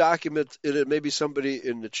which document it is. Maybe somebody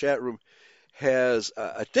in the chat room has,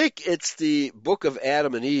 I think it's the book of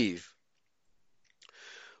Adam and Eve,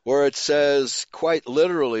 where it says quite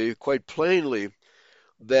literally, quite plainly,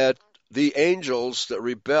 that the angels that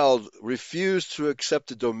rebelled refused to accept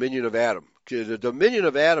the dominion of Adam. The dominion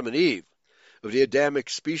of Adam and Eve, of the Adamic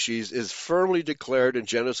species, is firmly declared in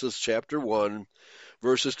Genesis chapter 1,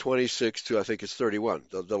 verses 26 to, I think it's 31,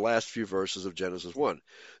 the last few verses of Genesis 1.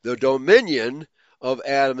 The dominion of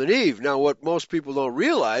Adam and Eve. Now, what most people don't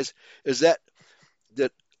realize is that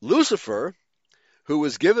Lucifer, who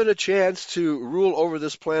was given a chance to rule over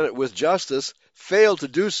this planet with justice, failed to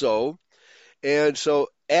do so. And so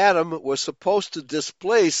Adam was supposed to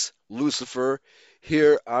displace Lucifer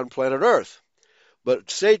here on planet Earth. But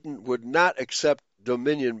Satan would not accept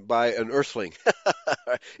dominion by an earthling,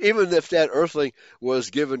 even if that earthling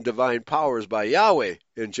was given divine powers by Yahweh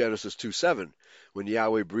in Genesis 2:7, when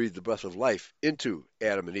Yahweh breathed the breath of life into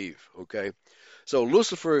Adam and Eve. Okay, so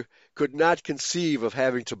Lucifer could not conceive of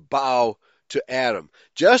having to bow to Adam,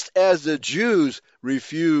 just as the Jews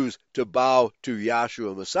refused to bow to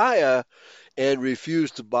Yahshua Messiah and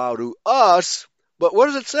refused to bow to us. But what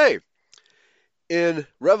does it say in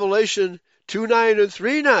Revelation 2:9 and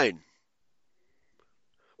 3:9?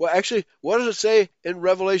 Well, actually, what does it say in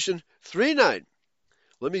Revelation 3:9?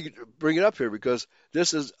 Let me bring it up here because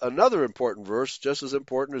this is another important verse, just as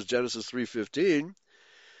important as Genesis 3:15.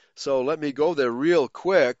 So let me go there real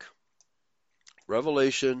quick.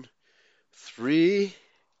 Revelation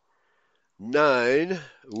 3:9,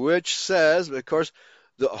 which says, of course,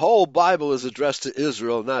 the whole Bible is addressed to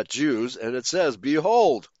Israel, not Jews, and it says,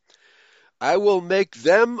 "Behold, I will make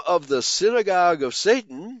them of the synagogue of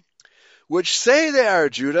Satan, which say they are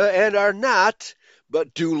Judah and are not,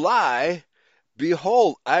 but do lie.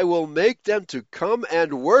 Behold, I will make them to come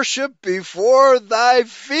and worship before thy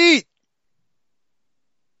feet,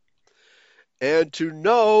 and to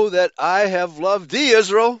know that I have loved thee,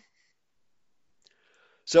 Israel."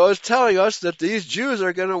 So it's telling us that these Jews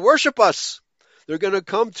are going to worship us. They're going to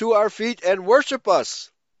come to our feet and worship us.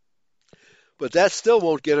 But that still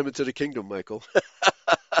won't get them into the kingdom, Michael.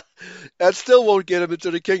 That still won't get them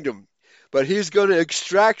into the kingdom. But he's going to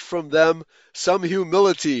extract from them some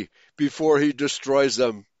humility before he destroys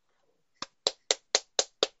them.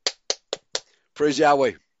 Praise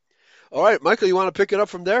Yahweh. All right, Michael, you want to pick it up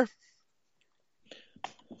from there?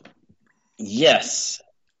 Yes.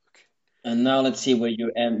 And now let's see where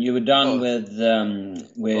you were done with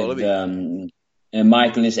Michael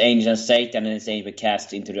and his angel and Satan and his angel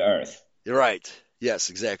cast into the earth. You're right.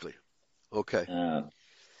 Yes, exactly. Okay.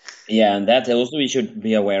 Yeah, and that also we should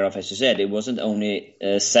be aware of, as you said. It wasn't only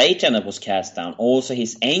Satan that was cast down, also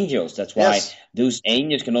his angels. That's why those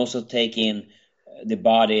angels can also take in the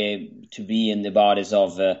body to be in the bodies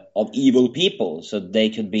of evil people, so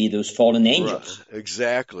they could be those fallen angels. Right.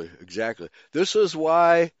 Exactly. This is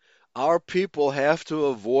why our people have to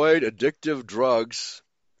avoid addictive drugs,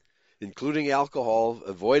 including alcohol,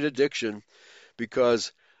 avoid addiction,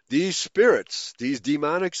 because these spirits, these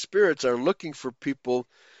demonic spirits, are looking for people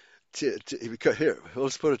because here,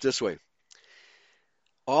 let's put it this way.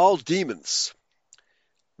 All demons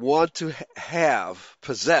want to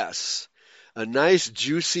possess a nice,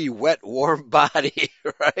 juicy, wet, warm body,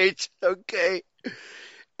 right? Okay.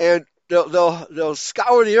 And they'll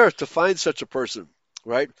scour the earth to find such a person,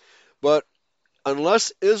 right? But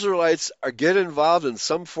unless Israelites get involved in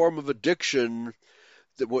some form of addiction,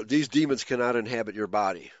 these demons cannot inhabit your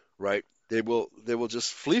body, right? They will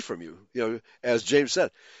just flee from you. You know, as James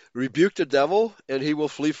said, rebuke the devil and he will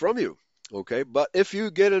flee from you. Okay, but if you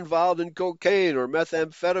get involved in cocaine or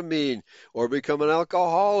methamphetamine or become an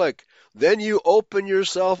alcoholic, then you open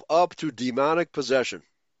yourself up to demonic possession.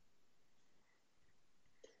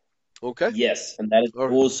 Okay. Yes, and that is Or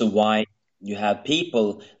also why you have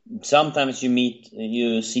people. Sometimes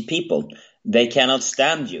you see people, they cannot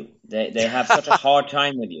stand you. They have such a hard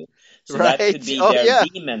time with you. So that could right. be Oh their yeah.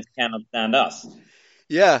 demons cannot stand us.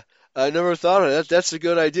 Yeah. I never thought of that. That's a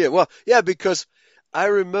good idea. Well, yeah, because I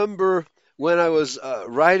remember when I was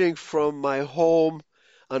riding from my home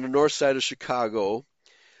on the north side of Chicago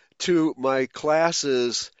to my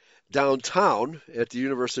classes downtown at the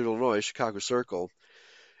University of Illinois, Chicago Circle.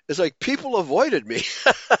 It's like people avoided me,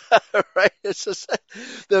 right? It's just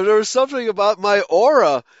there was something about my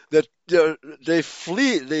aura that they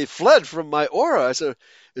fled from my aura. I said,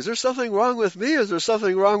 "Is there something wrong with me? Is there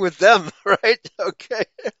something wrong with them?" Right? Okay.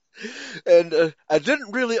 And I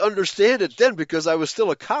didn't really understand it then because I was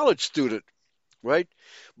still a college student, right?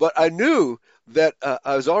 But I knew that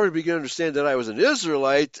I was already beginning to understand that I was an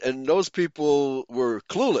Israelite, and those people were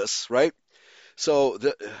clueless, right? So,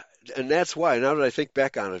 and that's why. Now that I think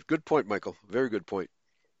back on it, good point, Michael. Very good point.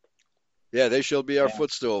 Yeah, they shall be our Yeah,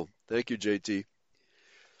 footstool. Thank you, JT.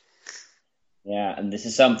 yeah, and this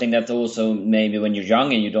is something that also maybe when you're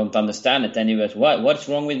young and you don't understand it, then you go, What's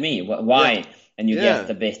wrong with me? Yeah, Why?" And you get yeah,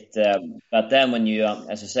 a bit. But then when you,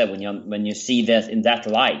 as I said, when you see that in that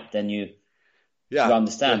light, then you yeah, yeah.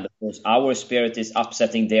 understand because our spirit is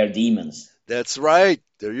upsetting their demons. That's right.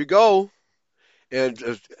 There you go. And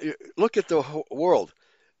look at the whole world.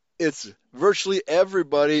 It's virtually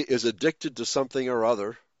everybody is addicted to something or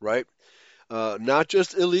other, right? Not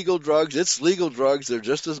just illegal drugs. It's legal drugs. They're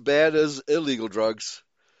just as bad as illegal drugs,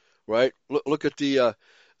 right? Look at the,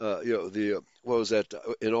 what was that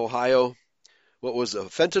in Ohio? What was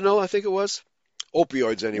fentanyl? I think it was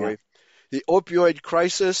opioids Yeah. anyway. The opioid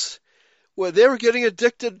crisis. Well, they were getting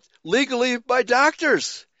addicted legally by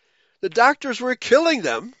doctors. The doctors were killing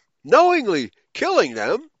them, knowingly killing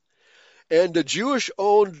them, and the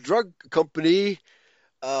Jewish-owned drug company.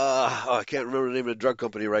 I can't remember the name of the drug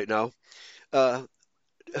company right now. Uh,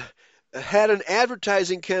 had an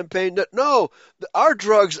advertising campaign that no, our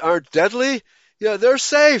drugs aren't deadly. Yeah, they're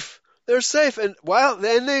safe. They're safe, and while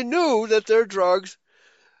then they knew that their drugs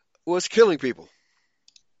was killing people.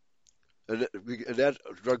 And that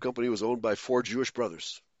drug company was owned by four Jewish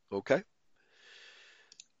brothers. Okay,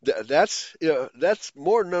 that's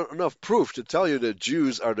more than enough proof to tell you that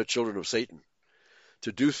Jews are the children of Satan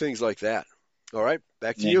to do things like that. All right,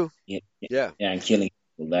 back to Yeah, you. yeah, yeah, Yeah, yeah, and killing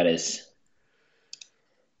people. That is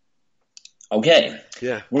okay.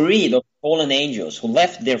 yeah, We read of fallen angels who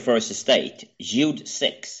left their first estate, Jude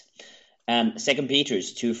 6, and 2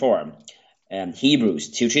 Peter's 2:4, and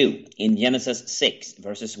Hebrews 2:2, in Genesis 6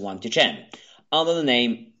 verses 1 to 10, under the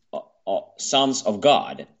name of sons of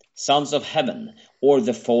God, sons of heaven, or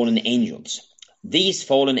the fallen angels. These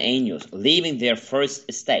fallen angels, leaving their first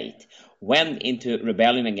estate, went into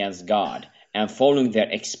rebellion against God, and following their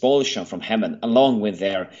expulsion from heaven along with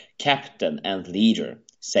their captain and leader,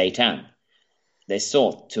 Satan, they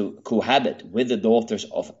sought to cohabit with the daughters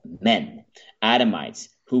of men, Adamites,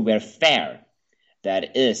 who were fair,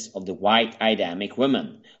 that is, of the white Adamic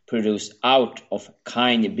women, produced out of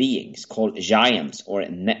kind beings called giants or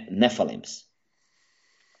Nephilims.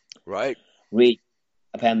 right. Read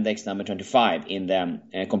appendix number 25 in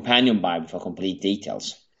the Companion Bible for complete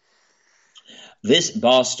details. This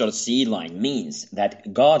bastard seed line means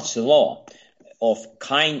that God's law of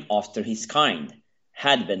kind after his kind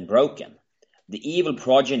had been broken. The evil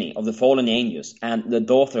progeny of the fallen angels and the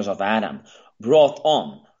daughters of Adam brought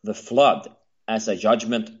on the flood as a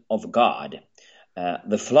judgment of God.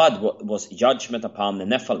 The flood was judgment upon the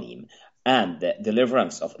Nephilim and the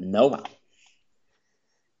deliverance of Noah.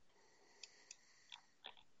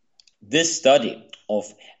 This study of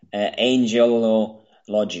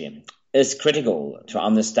angelology is critical to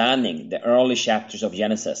understanding the early chapters of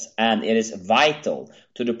Genesis, and it is vital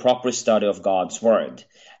to the proper study of God's Word,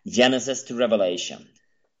 Genesis to Revelation.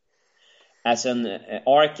 As an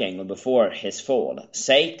archangel before his fall,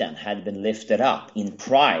 Satan had been lifted up in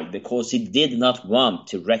pride because he did not want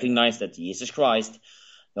to recognize that Jesus Christ,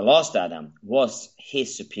 the last Adam, was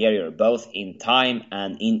his superior both in time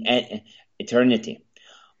and in eternity.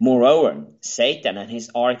 Moreover, Satan and his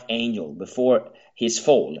archangel before his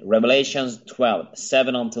fall, Revelation 12,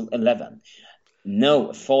 7 until 11,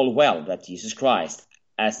 know full well that Jesus Christ,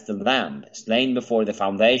 as the Lamb slain before the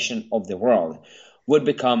foundation of the world, would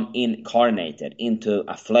become incarnated into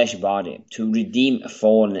a flesh body to redeem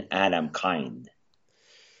fallen Adam kind.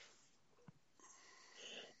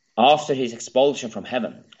 After his expulsion from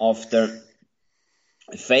heaven, after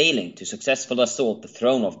failing to successfully assault the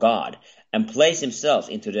throne of God and place himself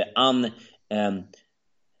into the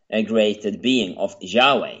uncreated being of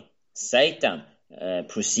Yahweh, Satan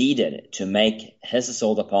proceeded to make his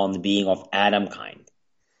assault upon the being of Adam kind.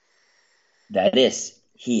 That is,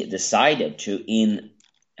 he decided to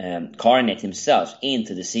incarnate himself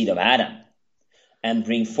into the seed of Adam and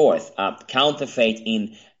bring forth a counterfeit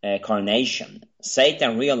incarnation.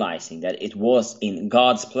 Satan, realizing that it was in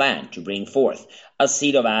God's plan to bring forth a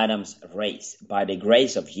seed of Adam's race by the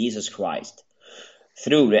grace of Jesus Christ,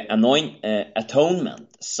 through the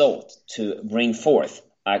atonement sought to bring forth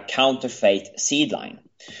a counterfeit seed line,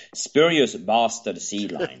 spurious bastard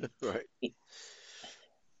seed line, Right.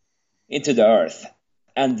 into the earth,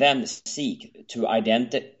 and then seek to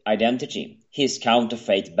identity his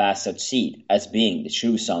counterfeit bastard seed as being the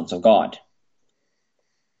true sons of God.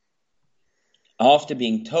 After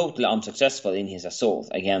being totally unsuccessful in his assault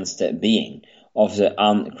against the being of the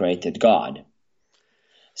uncreated God,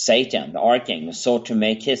 Satan, the archangel, sought to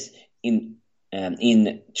make his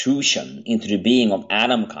intrusion into the being of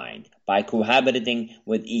Adam kind by cohabitating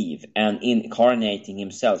with Eve and incarnating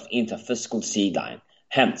himself into a physical seed line,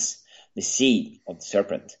 hence the seed of the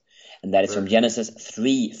serpent. And that is from Genesis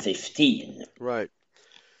 3:15. Right.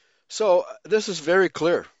 So this is very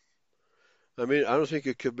clear. I mean, I don't think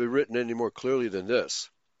it could be written any more clearly than this,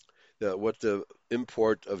 that what the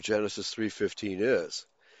import of Genesis 3:15 is.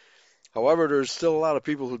 However, there's still a lot of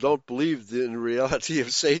people who don't believe in the reality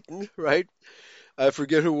of Satan, right? I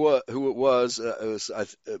forget who it was.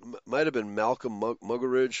 It might have been Malcolm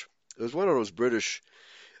Muggeridge. It was one of those British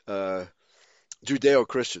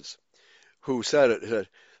Judeo-Christians who said it.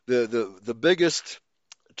 The biggest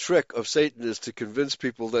trick of Satan is to convince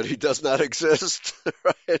people that he does not exist,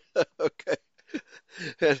 right? Okay.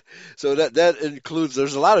 And so that includes,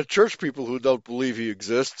 there's a lot of church people who don't believe he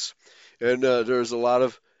exists, and there's a lot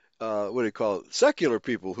of what do you call it, secular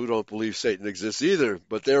people who don't believe Satan exists either,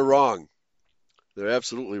 but they're wrong. They're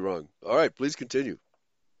absolutely wrong. All right, please continue.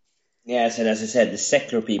 Yes, and as I said, the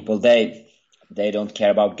secular people, they don't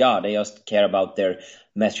care about God. They just care about their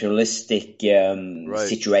materialistic Right.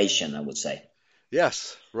 situation, I would say.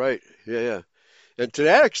 Yes, right. Yeah. And to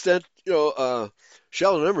that extent,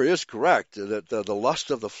 Sheldon Emery is correct that the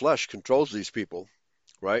lust of the flesh controls these people,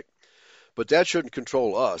 right? But that shouldn't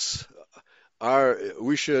control us.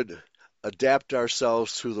 We should adapt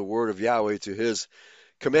ourselves to the word of Yahweh, to his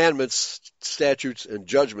commandments, statutes, and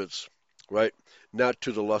judgments, right? Not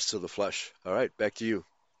to the lusts of the flesh. All right, back to you.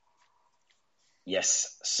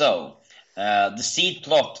 Yes, so the seed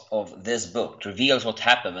plot of this book reveals what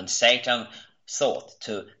happened when Satan sought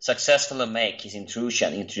to successfully make his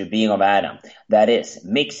intrusion into the being of Adam, that is,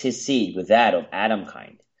 mix his seed with that of Adam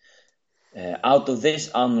kind. Out of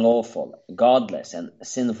this unlawful, godless, and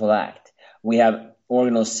sinful act, we have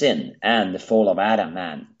original sin and the fall of Adam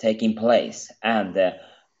man taking place, and the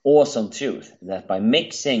awesome truth that by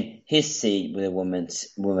mixing his seed with the woman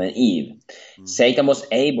Eve, Satan was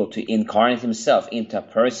able to incarnate himself into a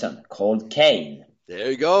person called Cain. There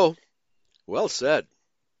you go. Well said.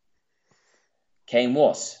 Cain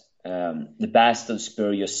was the bastard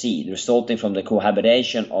spurious seed resulting from the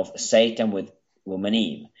cohabitation of Satan with woman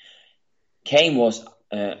Eve. Cain was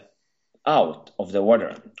out of the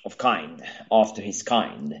order of kind after his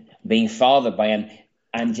kind, being fathered by an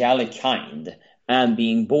angelic kind and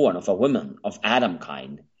being born of a woman of Adam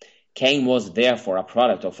kind. Cain was therefore a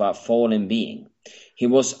product of a fallen being. He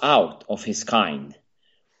was out of his kind.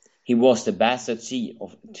 He was the bastard seed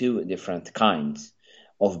of two different kinds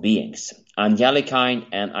of beings, angelic kind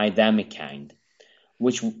and Adamic kind,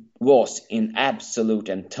 which was in absolute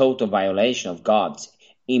and total violation of God's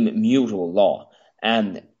immutable law,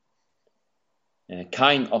 and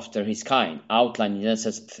kind after his kind, outlined in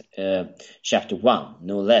Genesis chapter 1,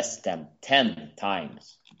 no less than 10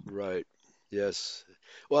 times. Right. Yes.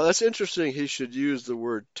 Well, that's interesting. He should use the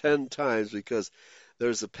word 10 times because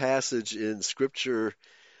there's a passage in Scripture.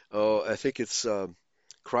 Oh, I think it's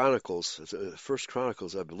Chronicles, First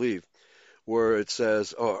Chronicles, I believe, where it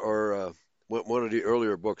says, or one of the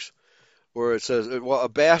earlier books, where it says, "Well, a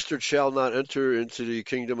bastard shall not enter into the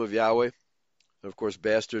kingdom of Yahweh." Of course,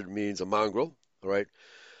 bastard means a mongrel, all right?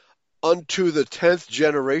 Unto the 10th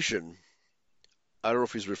generation. I don't know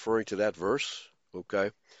if he's referring to that verse,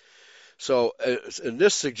 okay? So, and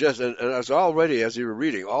this suggests, and I was already, as you were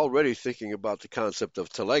reading, already thinking about the concept of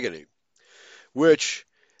telegony, which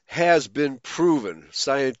has been proven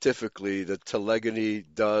scientifically that telegony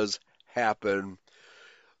does happen.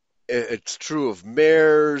 It's true of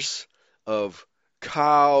mares, of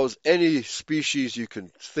cows, any species you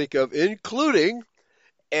can think of, including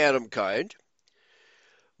Adam kind,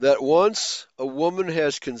 that once a woman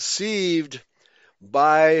has conceived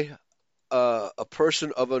by a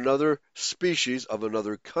person of another species, of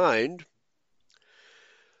another kind,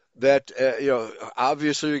 that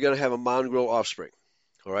obviously you're going to have a mongrel offspring.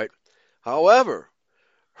 All right. However,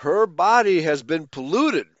 her body has been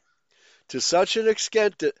polluted to such an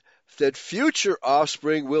extent that future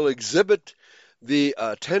offspring will exhibit the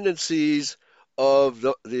tendencies of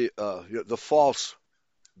the false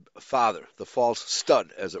father, the false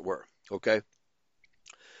stud, as it were. Okay,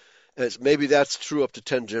 maybe that's true up to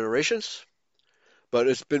 10 generations, but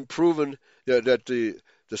it's been proven that the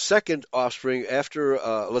second offspring after,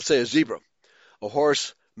 let's say, a zebra, a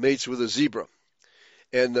horse mates with a zebra,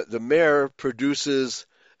 and the mare produces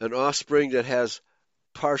an offspring that has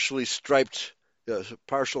partially striped,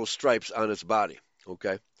 partial stripes on its body.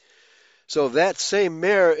 Okay, so that same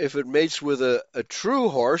mare, if it mates with a true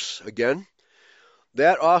horse, again,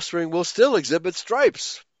 that offspring will still exhibit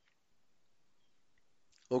stripes.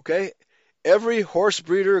 Okay, every horse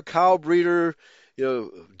breeder, cow breeder,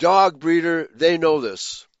 dog breeder, they know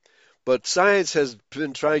this. But science has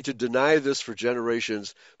been trying to deny this for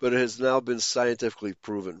generations, but it has now been scientifically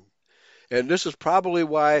proven. And this is probably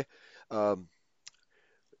why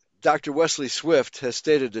Dr. Wesley Swift has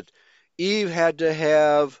stated that Eve had to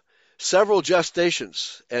have several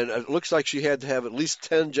gestations, and it looks like she had to have at least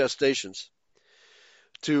 10 gestations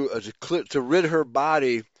to rid her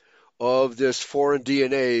body of this foreign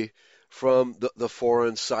DNA from the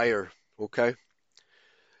foreign sire. Okay?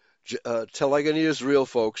 Telegony is real,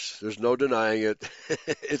 folks. There's no denying it.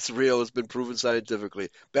 It's real. It's been proven scientifically.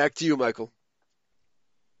 Back to you, Michael.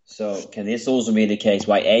 So can this also be the case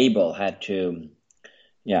why Abel had to,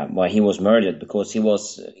 why he was murdered? Because he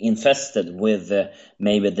was infested with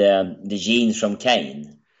maybe the genes from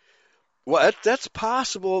Cain. Well, that's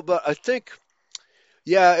possible, but I think,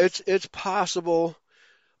 yeah, it's possible.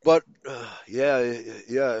 But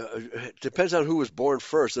it depends on who was born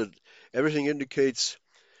first. Everything indicates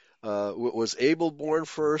was Abel born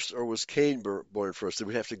first or was Cain born first? Then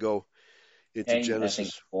we have to go into Cain, Genesis. I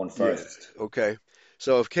think, born first. Yeah, okay.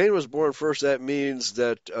 So if Cain was born first, that means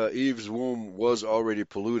that Eve's womb was already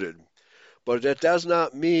polluted. But that does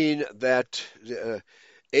not mean that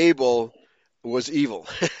Abel was evil,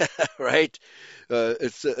 right?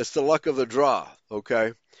 It's the luck of the draw,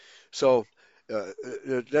 okay? So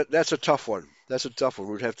that's a tough one. That's a tough one.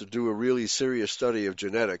 We'd have to do a really serious study of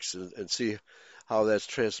genetics and see how that's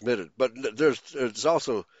transmitted. But it's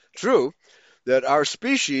also true that our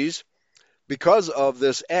species, because of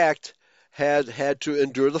this act, had to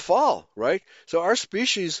endure the fall, right? So our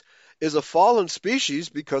species is a fallen species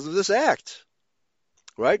because of this act,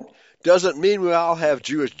 right? Doesn't mean we all have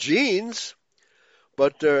Jewish genes,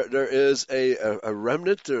 but there is a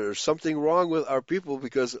remnant. There's something wrong with our people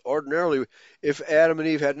because ordinarily, if Adam and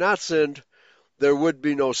Eve had not sinned, there would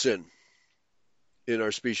be no sin in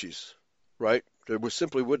our species, right? There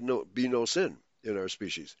simply would be no sin in our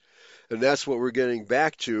species. And that's what we're getting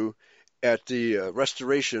back to at the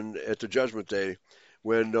restoration at the judgment day,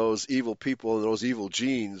 when those evil people and those evil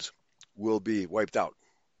genes will be wiped out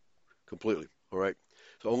completely. All right.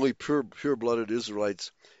 So only pure-blooded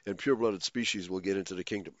Israelites and pure-blooded species will get into the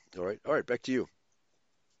kingdom. All right. All right. Back to you.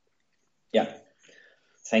 Yeah.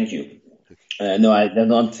 Thank you. No, I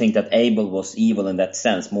don't think that Abel was evil in that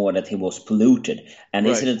sense, more that he was polluted. And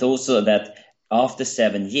Right. Isn't it also that after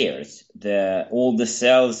 7 years, all the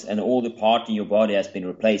cells and all the part in your body has been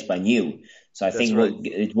replaced by new? So I think right.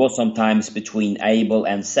 it was sometimes between Abel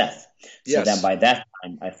and Seth. So Yes. then by that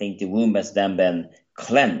time, I think the womb has then been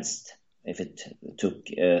cleansed, if it took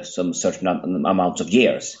some certain amount of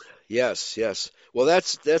years. Yes, yes. Well,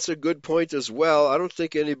 that's a good point as well. I don't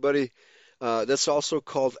think anybody. That's also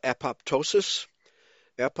called apoptosis.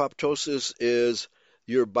 Apoptosis is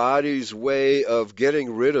your body's way of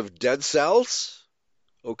getting rid of dead cells.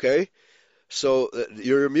 Okay, so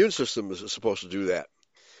your immune system is supposed to do that.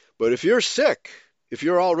 But if you're sick, if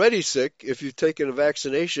you're already sick, if you've taken a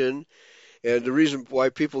vaccination, and the reason why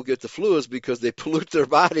people get the flu is because they pollute their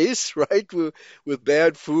bodies, right, with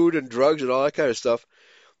bad food and drugs and all that kind of stuff,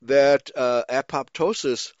 that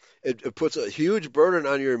apoptosis, it puts a huge burden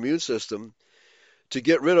on your immune system to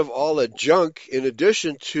get rid of all the junk in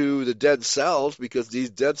addition to the dead cells, because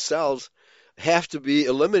these dead cells have to be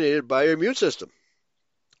eliminated by your immune system,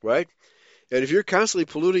 right? And if you're constantly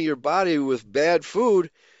polluting your body with bad food,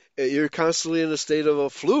 you're constantly in a state of a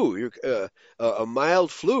flu, a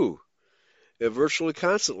mild flu, virtually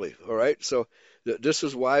constantly, all right? So this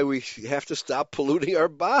is why we have to stop polluting our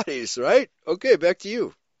bodies, right? Okay, back to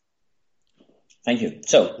you. Thank you.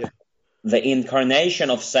 So, the incarnation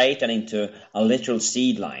of Satan into a literal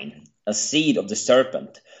seed line, a seed of the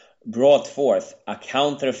serpent, brought forth a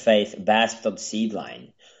counterfeit bastard seed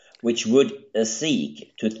line, which would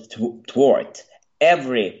seek to thwart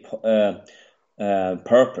every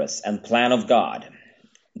purpose and plan of God.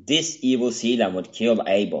 This evil seed line would kill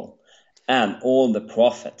Abel and all the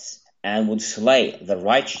prophets, and would slay the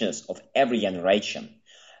righteousness of every generation.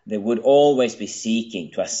 They would always be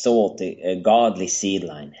seeking to assault the godly seed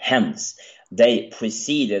line. Hence, they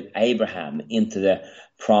preceded Abraham into the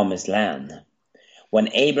promised land. When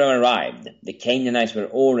Abraham arrived, the Canaanites were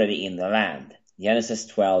already in the land. Genesis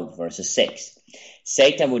 12, verses 6.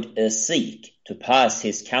 Satan would seek to pass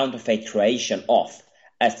his counterfeit creation off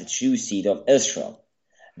as the true seed of Israel.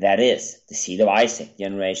 That is, the seed of Isaac,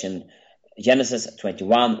 Genesis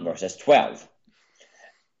 21, verses 12.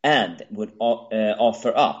 And would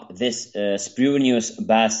offer up this spurious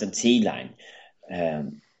bastard seed line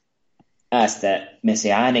as the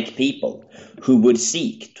messianic people who would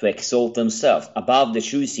seek to exalt themselves above the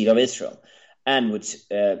true seed of Israel, and would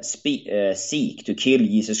seek to kill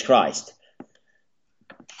Jesus Christ,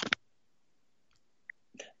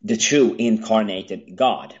 the true incarnated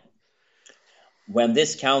God. When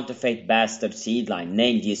this counterfeit bastard seed line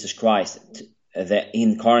named Jesus Christ the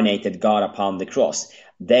incarnated God upon the cross,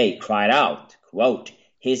 they cried out, quote,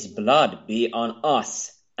 "His blood be on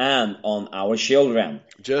us and on our children."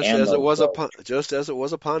 Just as it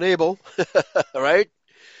was upon Abel, right?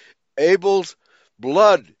 Abel's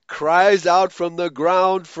blood cries out from the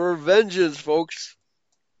ground for vengeance, folks.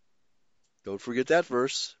 Don't forget that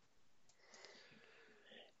verse.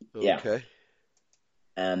 Okay. Yeah.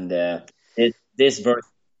 And this verse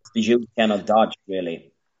the Jews cannot dodge,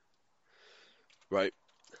 really. Right.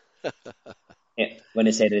 When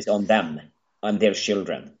they say this on them, on their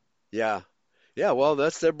children. Yeah. Yeah, well,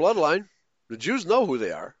 that's their bloodline. The Jews know who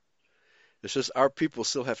they are. It's just our people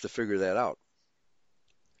still have to figure that out.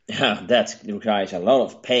 That requires a lot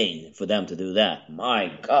of pain for them to do that.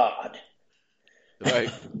 My God.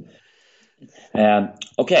 Right.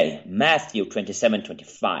 Okay, Matthew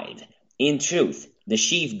 27:25. In truth, the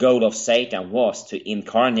chief goal of Satan was to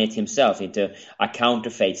incarnate himself into a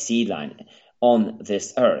counterfeit seed line on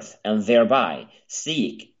this earth, and thereby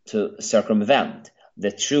seek to circumvent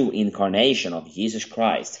the true incarnation of Jesus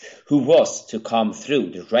Christ, who was to come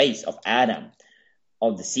through the race of Adam,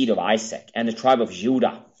 of the seed of Isaac, and the tribe of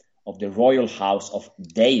Judah, of the royal house of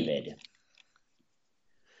David.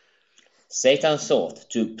 Satan sought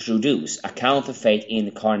to produce a counterfeit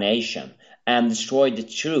incarnation and destroy the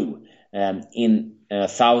true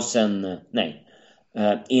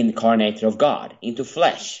incarnator of God into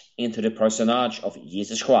flesh, into the personage of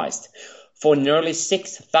Jesus Christ. For nearly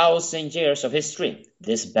 6,000 years of history,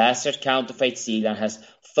 this bastard counterfeit seed line has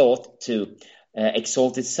thought to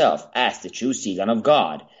exalt itself as the true seed line of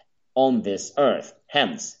God on this earth.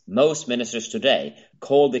 Hence, most ministers today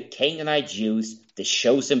call the Canaanite Jews the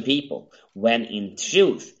chosen people, when in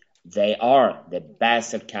truth they are the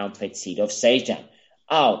bastard counterfeit seed of Satan,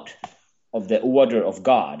 out of the order of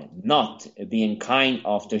God, not being kind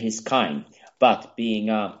after his kind, but being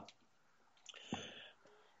of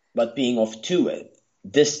two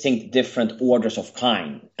distinct different orders of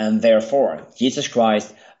kind, and therefore Jesus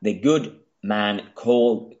Christ, the good man,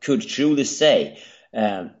 could truly say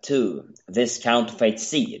to this counterfeit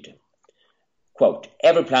seed, quote,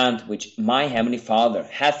 "Every plant which my heavenly Father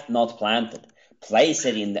hath not planted, place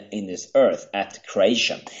it in this earth at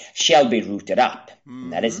creation, shall be rooted up."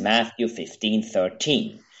 And that is Matthew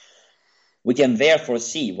 15:13. We can therefore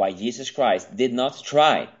see why Jesus Christ did not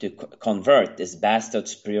try to convert this bastard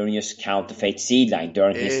spurious counterfeit seed line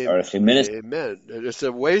during his earthly ministry. Amen. It's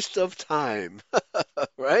a waste of time,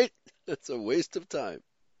 right? It's a waste of time.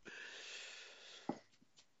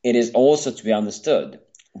 It is also to be understood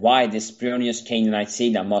why this spurious Canaanite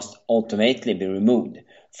seed line must ultimately be removed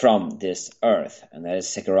from this earth, and that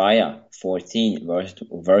is Zechariah 14,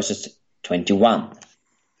 verses 21.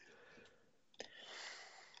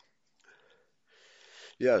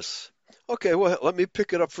 Yes. Okay, well, let me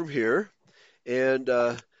pick it up from here. And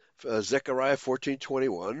Zechariah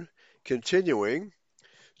 14:21, continuing,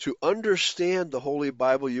 to understand the Holy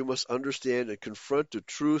Bible, you must understand and confront the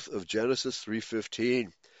truth of Genesis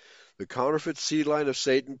 3:15. The counterfeit seed line of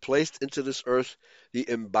Satan placed into this earth the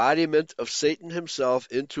embodiment of Satan himself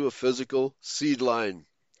into a physical seed line.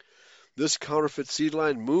 This counterfeit seed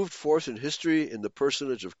line moved forth in history in the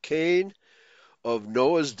personage of Cain of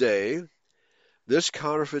Noah's day. This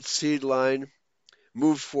counterfeit seed line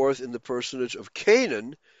moved forth in the personage of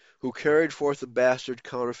Canaan, who carried forth the bastard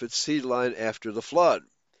counterfeit seed line after the flood.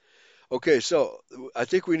 Okay, so I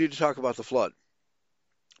think we need to talk about the flood,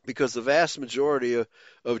 because the vast majority of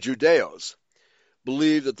Judeos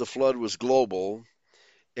believed that the flood was global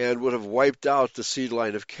and would have wiped out the seed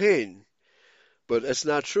line of Cain. But that's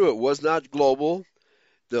not true. It was not global.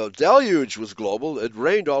 The deluge was global. It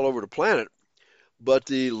rained all over the planet. but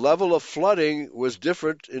the level of flooding was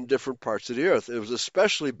different in different parts of the earth. It was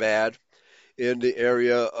especially bad in the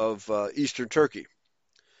area of eastern Turkey,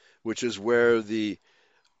 which is where the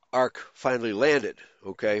ark finally landed,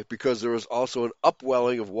 okay, because there was also an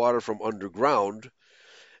upwelling of water from underground.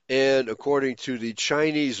 And according to the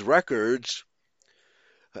Chinese records,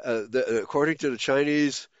 according to the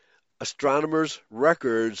Chinese astronomers'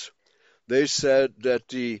 records, they said that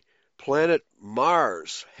the planet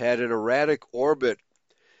Mars had an erratic orbit,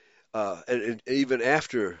 and even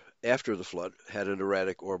after the flood, had an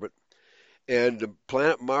erratic orbit. And the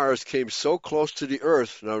planet Mars came so close to the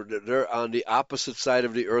Earth. Now they're on the opposite side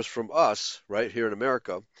of the Earth from us, right here in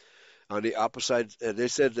America. On the opposite, and they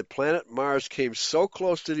said the planet Mars came so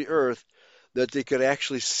close to the Earth that they could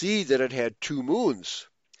actually see that it had two moons.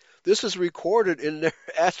 This is recorded in their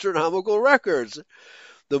astronomical records.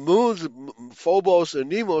 The moons, Phobos and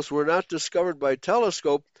Deimos, were not discovered by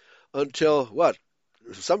telescope until what?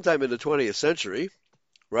 Sometime in the 20th century,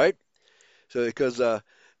 right? So because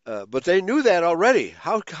but they knew that already.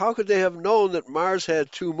 How could they have known that Mars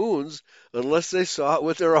had two moons unless they saw it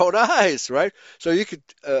with their own eyes, right? So you could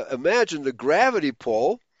imagine the gravity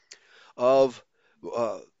pull of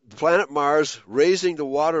the planet Mars raising the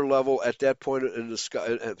water level at that point in the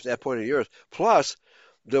sky, at that point in the Earth, plus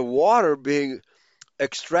the water being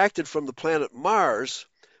extracted from the planet Mars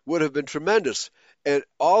would have been tremendous. And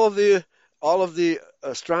all of the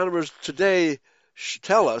astronomers today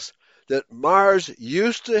tell us that Mars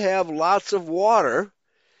used to have lots of water.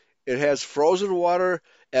 It has frozen water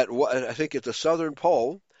at, I think, at the southern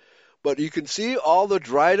pole, but you can see all the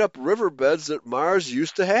dried up riverbeds that Mars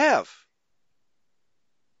used to have.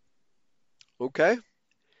 Okay?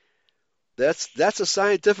 That's a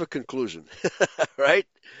scientific conclusion, right?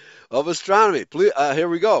 Of astronomy. Please, here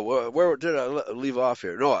we go. Where did I leave off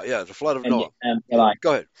here? Noah, yeah, the flood of And Noah. Eli,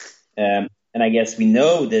 Go ahead. and I guess we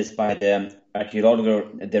know this by the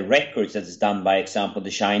archaeological the records that is done by example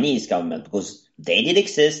the Chinese government, because they did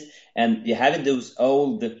exist, and you have in those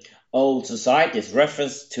old societies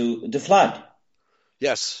reference to the flood.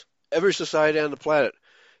 Yes, every society on the planet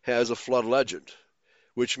has a flood legend,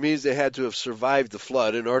 which means they had to have survived the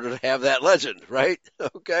flood in order to have that legend, right?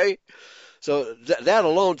 Okay? So that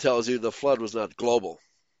alone tells you the flood was not global.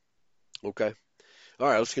 Okay? All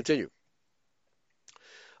right, let's continue.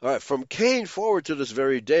 All right, from Cain forward to this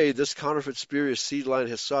very day, this counterfeit spurious seed line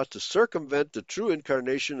has sought to circumvent the true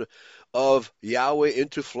incarnation of Yahweh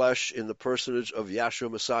into flesh in the personage of Yahshua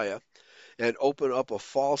Messiah and open up a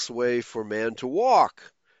false way for man to walk.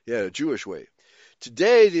 Yeah, a Jewish way.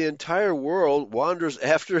 Today, the entire world wanders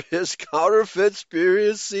after his counterfeit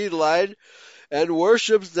spurious seed line and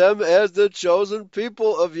worships them as the chosen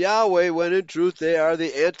people of Yahweh, when in truth they are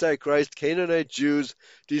the Antichrist Canaanite Jews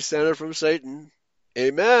descended from Satan.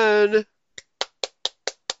 Amen.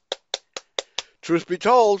 Truth be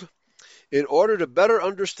told, in order to better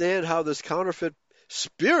understand how this counterfeit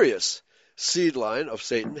spurious seed line of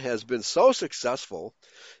Satan has been so successful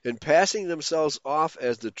in passing themselves off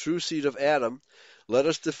as the true seed of Adam, let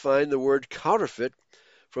us define the word counterfeit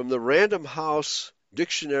from the Random House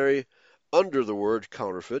dictionary under the word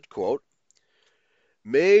counterfeit, quote,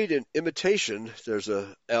 made in imitation, there's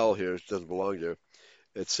a L here, it doesn't belong there.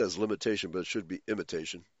 It says limitation, but it should be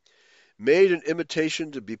imitation. Made in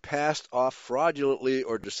imitation to be passed off fraudulently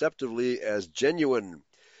or deceptively as genuine,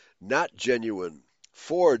 not genuine,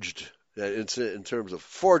 forged, in terms of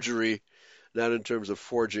forgery, not in terms of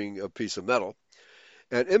forging a piece of metal.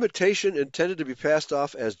 An imitation intended to be passed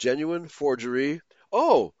off as genuine, forgery.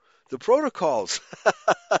 Oh, the protocols.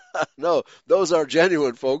 No, those are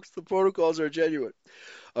genuine, folks. The protocols are genuine.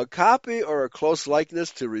 A copy or a close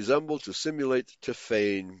likeness to resemble, to simulate, to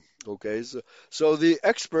feign. Okay, so the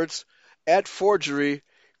experts at forgery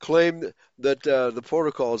claim that the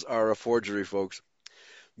protocols are a forgery, folks.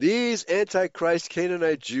 These Antichrist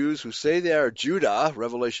Canaanite Jews who say they are Judah,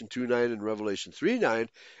 Revelation 2:9 and Revelation 3:9,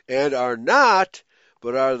 and are not,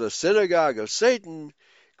 but are the synagogue of Satan,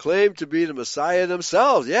 claim to be the Messiah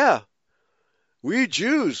themselves. Yeah, we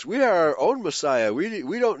Jews, we are our own Messiah.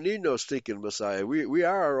 We don't need no stinking Messiah. We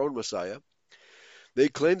are our own Messiah. They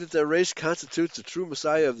claim that their race constitutes the true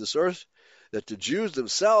Messiah of this earth, that the Jews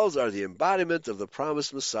themselves are the embodiment of the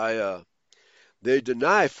promised Messiah. They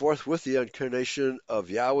deny forthwith the incarnation of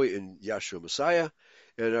Yahweh in Yahshua Messiah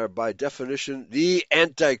and are by definition the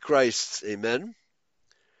Antichrists. Amen.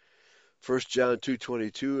 1 John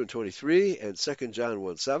 2:22 and 23 and 2 John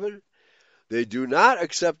 1:7. They do not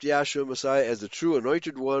accept Yahshua Messiah as the true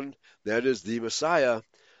anointed one, that is, the Messiah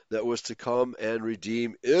that was to come and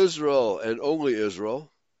redeem Israel and only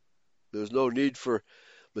Israel. There's no need for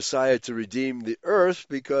Messiah to redeem the earth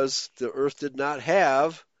because the earth did not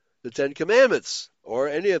have the Ten Commandments or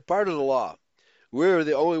any part of the law. We're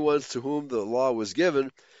the only ones to whom the law was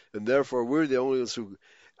given, and therefore we're the only ones who,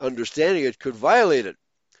 understanding it, could violate it.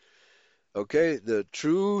 Okay, the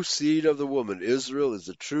true seed of the woman. Israel is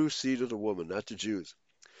the true seed of the woman, not the Jews.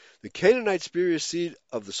 The Canaanite spurious seed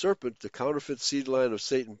of the serpent, the counterfeit seed line of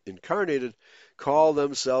Satan incarnated, call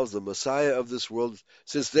themselves the Messiah of this world,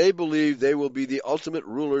 since they believe they will be the ultimate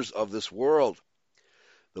rulers of this world.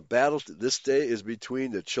 The battle this day is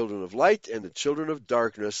between the children of light and the children of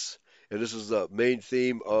darkness, and this is the main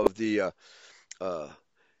theme of the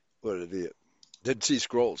Dead Sea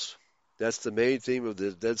Scrolls. That's the main theme of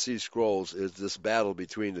the Dead Sea Scrolls, is this battle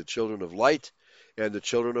between the children of light and the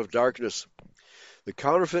children of darkness. The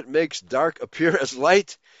counterfeit makes dark appear as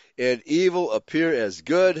light and evil appear as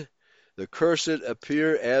good. The cursed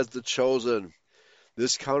appear as the chosen.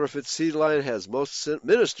 This counterfeit seed line has most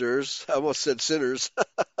ministers, I almost said sinners.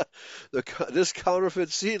 This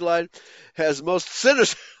counterfeit seed line has most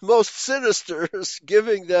sinisters,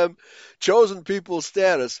 giving them chosen people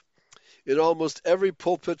status in almost every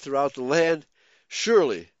pulpit throughout the land.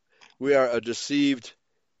 Surely we are a deceived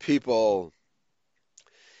people.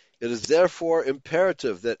 It is therefore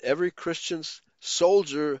imperative that every Christian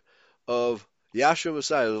soldier of Yahshua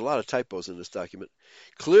Messiah, there's a lot of typos in this document,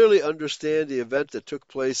 clearly understand the event that took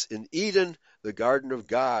place in Eden, the Garden of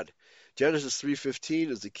God. Genesis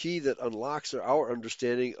 3:15 is the key that unlocks our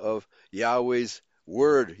understanding of Yahweh's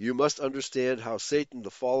word. You must understand how Satan,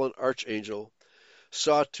 the fallen archangel,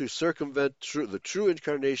 sought to circumvent the true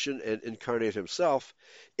incarnation and incarnate himself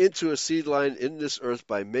into a seed line in this earth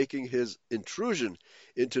by making his intrusion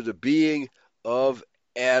into the being of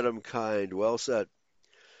Adam kind. Well said.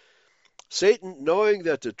 Satan, knowing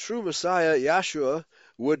that the true Messiah, Yahshua,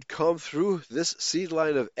 would come through this seed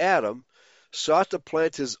line of Adam, sought to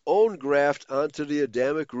plant his own graft onto the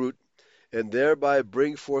Adamic root and thereby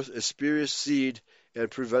bring forth a spurious seed and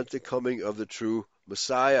prevent the coming of the true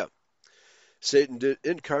Messiah. Satan did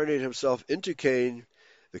incarnate himself into Cain,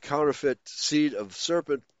 the counterfeit seed of the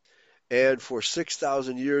serpent, and for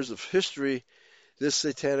 6,000 years of history, this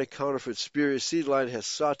satanic counterfeit spurious seed line has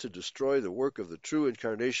sought to destroy the work of the true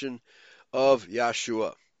incarnation of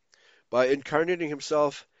Yahshua. By incarnating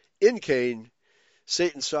himself in Cain,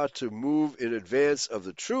 Satan sought to move in advance of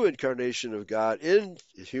the true incarnation of God in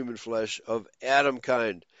human flesh of Adam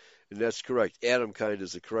kind. And that's correct. Adam kind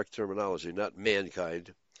is the correct terminology, not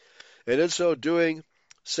mankind. And in so doing,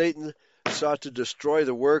 Satan sought to destroy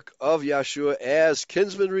the work of Yahshua as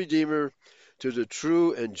kinsman redeemer to the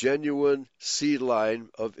true and genuine seed line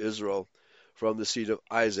of Israel from the seed of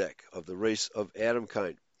Isaac, of the race of Adam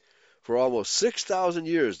kind. For almost 6,000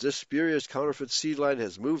 years, this spurious counterfeit seed line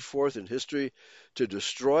has moved forth in history to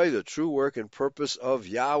destroy the true work and purpose of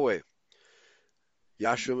Yahweh.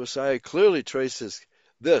 Yahshua Messiah clearly traces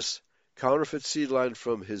this counterfeit seed line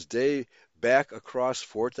from his day back across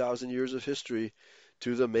 4,000 years of history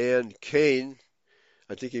to the man Cain,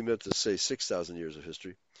 I think he meant to say 6,000 years of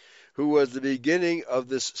history, who was the beginning of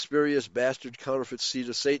this spurious bastard counterfeit seed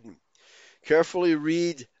of Satan. Carefully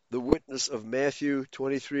read the witness of Matthew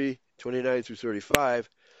 23:29 through 35,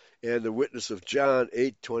 and the witness of John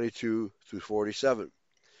 8:22 through 47.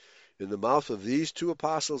 In the mouth of these two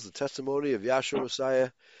apostles, the testimony of Yahshua Messiah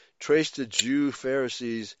traced the Jew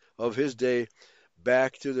Pharisees of his day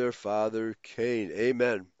back to their father Cain.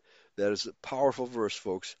 Amen. That is a powerful verse,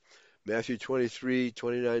 folks. Matthew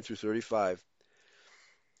 23:29 through 35.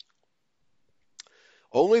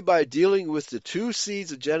 Only by dealing with the two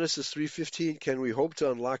seeds of Genesis 3:15 can we hope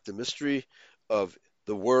to unlock the mystery of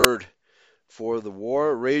the Word. For the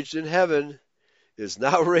war raged in heaven is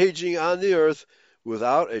now raging on the earth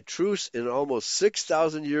without a truce in almost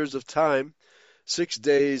 6,000 years of time, 6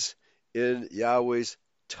 days in Yahweh's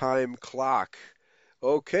time clock.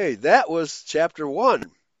 Okay, that was chapter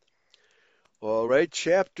 1. All right,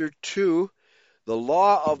 chapter 2, the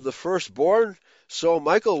law of the firstborn. So,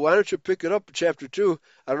 Michael, why don't you pick it up in chapter 2?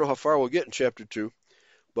 I don't know how far we'll get in chapter 2,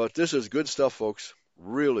 but this is good stuff, folks.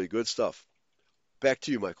 Really good stuff. Back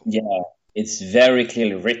to you, Michael. Yeah, it's very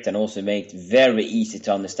clearly written, also made it very easy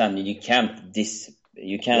to understand. You cannot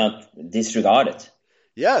disregard it.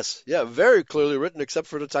 Yes, yeah, very clearly written, except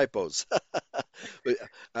for the typos.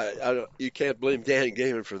 But you can't blame Dan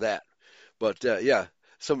Gaiman for that. But yeah,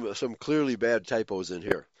 some clearly bad typos in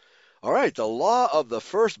here. All right, the law of the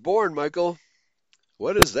firstborn, Michael.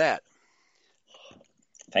 What is that?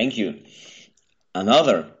 Thank you.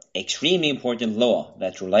 Another extremely important law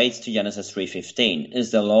that relates to Genesis 3:15 is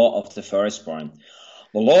the law of the firstborn.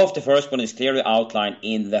 The law of the firstborn is clearly outlined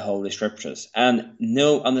in the Holy Scriptures, and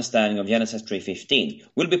no understanding of Genesis 3:15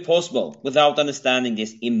 will be possible without understanding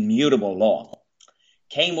this immutable law.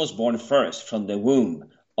 Cain was born first from the womb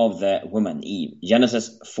of the woman Eve.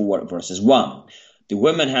 Genesis 4 verses 1. The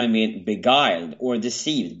woman having been beguiled or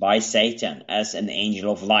deceived by Satan as an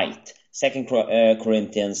angel of light. 2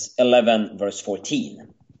 Corinthians 11 verse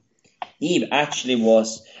 14. Eve actually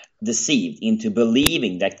was deceived into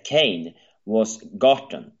believing that Cain was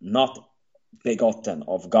gotten, not begotten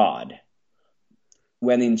of God,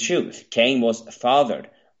 when in truth Cain was fathered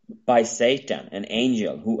by Satan, an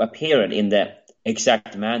angel who appeared in the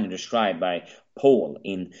exact manner described by Paul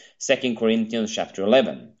in 2 Corinthians chapter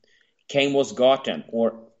 11. Cain was gotten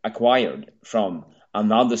or acquired from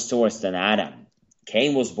another source than Adam.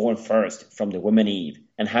 Cain was born first from the woman Eve,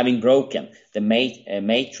 and having broken the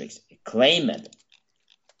matrix, claimed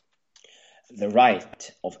the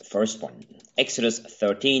right of firstborn. Exodus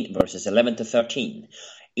 13 verses 11 to 13.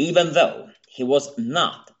 Even though he was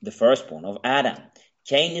not the firstborn of Adam,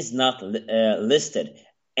 Cain is not listed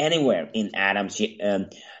anywhere in Adam's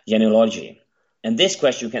genealogy. And this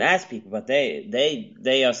question you can ask people, but they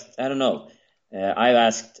just, I don't know. I've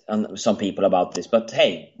asked some people about this, but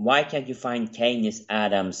hey, why can't you find Cain is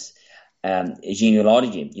Adam's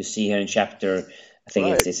genealogy? You see here in chapter, I think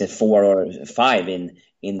Right. it's 4 or 5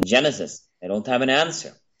 in Genesis. They don't have an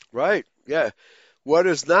answer. Right. Yeah. What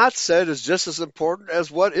is not said is just as important as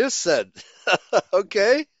what is said.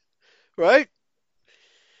 Okay? Right?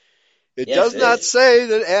 It Yes, does it not is. say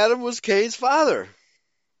that Adam was Cain's father.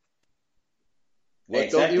 What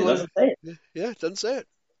don't Exactly, you it want? doesn't say it. Yeah, it doesn't say it.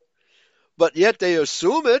 But yet they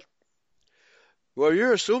assume it. Well,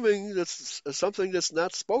 you're assuming that's something that's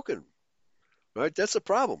not spoken. Right? That's a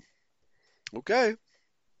problem. Okay.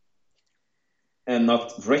 And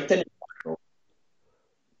not written.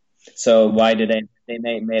 So why did they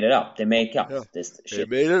made it up? They make up Yeah. this They shit.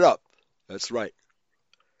 made it up. That's right.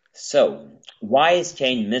 So why is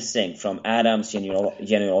Cain missing from Adam's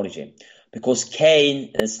genealogy? Because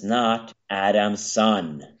Cain is not Adam's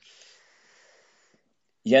son.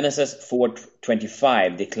 Genesis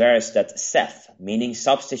 4:25 declares that Seth, meaning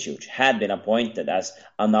substitute, had been appointed as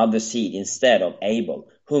another seed instead of Abel,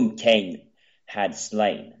 whom Cain had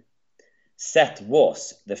slain. Seth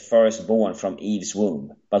was the firstborn from Eve's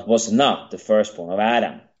womb, but was not the firstborn of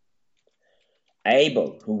Adam.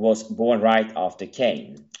 Abel, who was born right after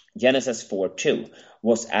Cain, Genesis 4:2,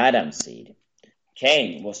 was Adam's seed.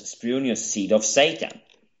 Cain was spurious seed of Satan.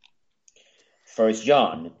 1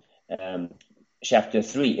 John chapter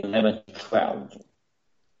 3, 11 to 12.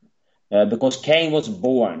 Because Cain was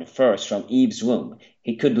born first from Eve's womb,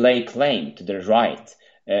 he could lay claim to the right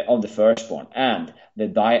of the firstborn, and the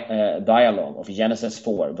dialogue of Genesis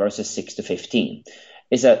 4 verses 6 to 15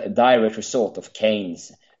 is a direct result of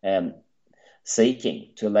Cain's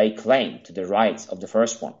seeking to lay claim to the rights of the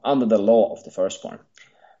firstborn under the law of the firstborn.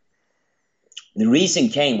 The reason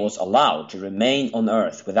Cain was allowed to remain on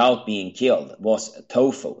earth without being killed was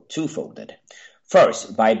twofold.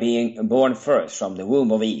 First, by being born first from the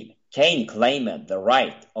womb of Eve, Cain claimed the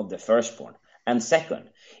right of the firstborn. And second,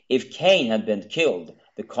 if Cain had been killed,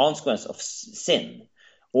 the consequence of sin,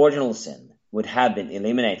 original sin, would have been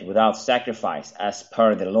eliminated without sacrifice as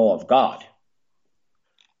per the law of God.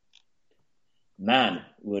 Man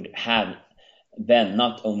would have been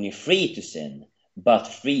not only free to sin, but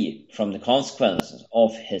free from the consequences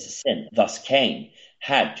of his sin. Thus Cain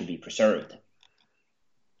had to be preserved.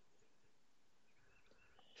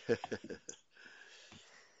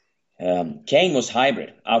 Cain was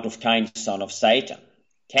hybrid, out of kind son of Satan.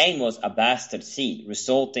 Cain was a bastard seed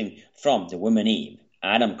resulting from the woman Eve,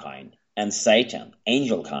 Adam kind, and Satan,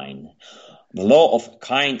 angel kind. The law of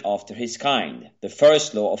kind after his kind, the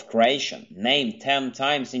first law of creation, named 10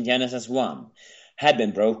 times in Genesis 1, had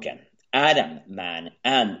been broken. Adam, man,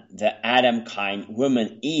 and the Adam kind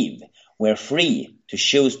woman Eve were free to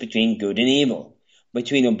choose between good and evil,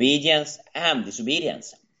 between obedience and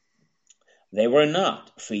disobedience. They were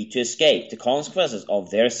not free to escape the consequences of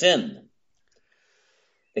their sin.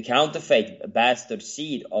 The counterfeit bastard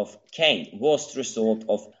seed of Cain was the result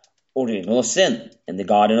of original sin in the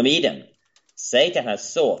Garden of Eden. Satan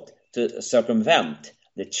has sought to circumvent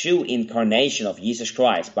the true incarnation of Jesus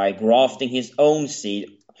Christ by grafting his own seed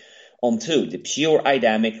onto the pure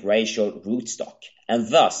Adamic racial rootstock, and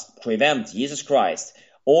thus prevent Jesus Christ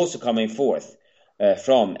also coming forth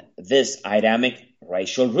from this Adamic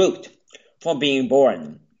racial root from being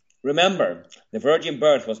born. Remember, the virgin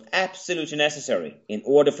birth was absolutely necessary in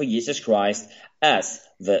order for Jesus Christ as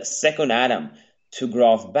the second Adam to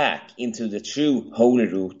graft back into the true holy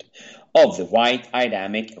root of the white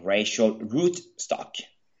Adamic racial rootstock.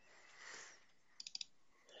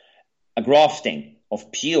 A grafting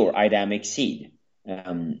of pure Adamic seed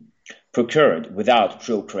procured without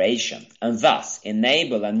procreation, and thus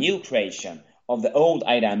enable a new creation of the old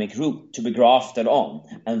Adamic root to be grafted on,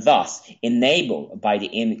 and thus enabled by the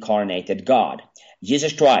incarnated God,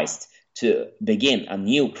 Jesus Christ, to begin a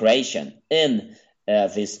new creation in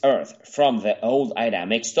this earth from the old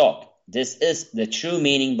Adamic stock. This is the true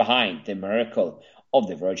meaning behind the miracle of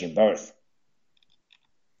the virgin birth.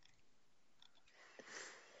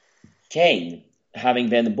 Cain, having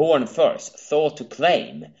been born first, thought to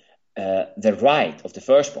claim the right of the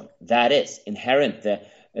firstborn, that is, inherit the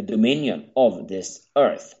dominion of this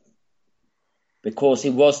earth, because he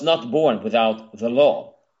was not born without the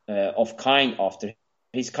law of kind after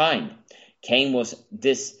his kind. Cain was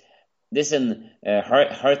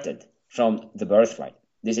disinherited from the birthright.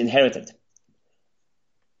 Disinherited.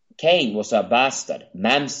 Cain was a bastard,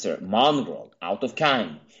 mamster, mongrel, out of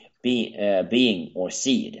kind, being or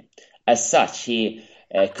seed. As such, he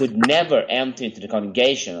could never enter into the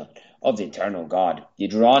congregation of the eternal God.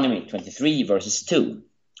 Deuteronomy 23 verses 2.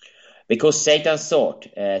 Because Satan sought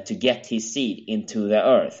to get his seed into the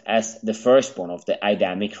earth as the firstborn of the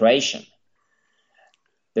Adamic creation.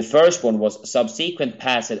 The firstborn was subsequently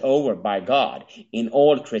passed over by God in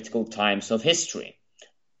all critical times of history.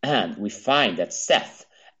 And we find that Seth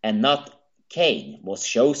and not Cain was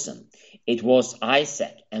chosen. It was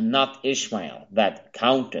Isaac and not Ishmael that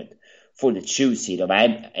counted for the true seed of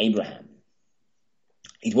Abraham.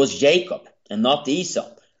 It was Jacob and not Esau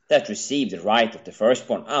that received the right of the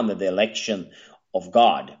firstborn under the election of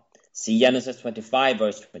God. See Genesis 25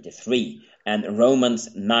 verse 23 and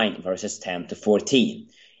Romans 9 verses 10 to 14.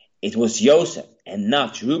 It was Joseph and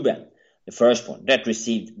not Reuben, the firstborn, that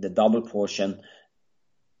received the double portion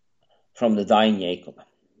from the dying Jacob.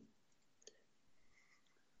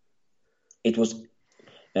 It was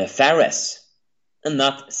Phares and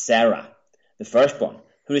not Sarah, the firstborn,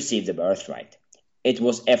 who received the birthright. It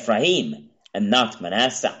was Ephraim and not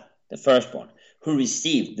Manasseh, the firstborn, who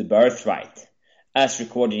received the birthright, as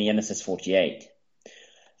recorded in Genesis 48.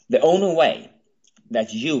 The only way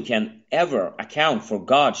that you can ever account for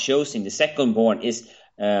God choosing the secondborn is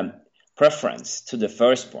preference to the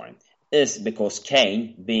firstborn, is because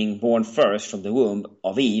Cain, being born first from the womb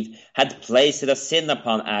of Eve, had placed a sin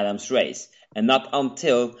upon Adam's race, and not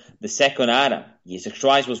until the second Adam, Jesus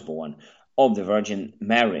Christ, was born of the Virgin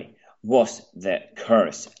Mary, was the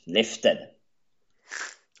curse lifted.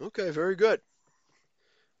 Okay, very good.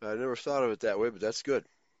 I never thought of it that way, but that's good.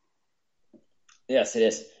 Yes, it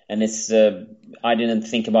is. And it's I didn't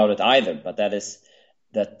think about it either, but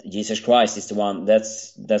that Jesus Christ is the one.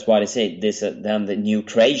 That's why they say this. Then the new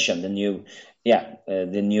creation, the new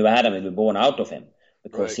Adam will be born out of him,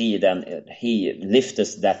 because right. he lifted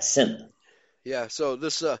that sin. Yeah. So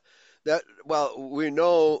this we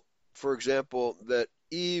know, for example, that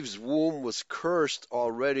Eve's womb was cursed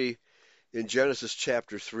already in Genesis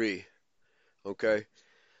chapter 3. Okay.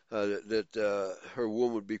 That her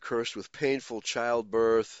womb would be cursed with painful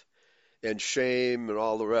childbirth and shame and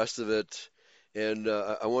all the rest of it. And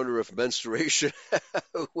I wonder if menstruation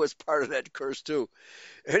was part of that curse too.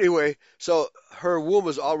 Anyway, so her womb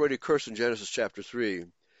was already cursed in Genesis chapter 3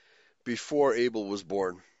 before Abel was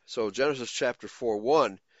born. So Genesis chapter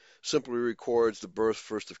 4:1 simply records the birth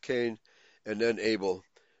first of Cain and then Abel.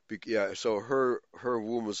 Yeah, so her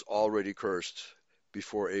womb was already cursed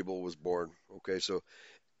before Abel was born. Okay, so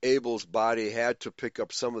Abel's body had to pick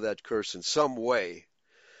up some of that curse in some way,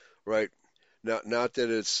 right? Not that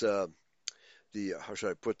it's how should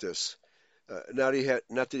I put this? Not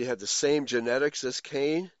that he had the same genetics as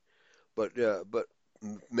Cain, but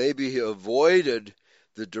maybe he avoided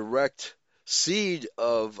the direct seed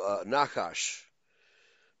of Nachash.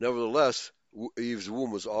 Nevertheless, Eve's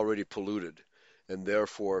womb was already polluted, and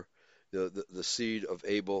therefore the seed of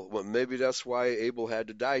Abel. Well, maybe that's why Abel had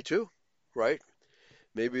to die too, right?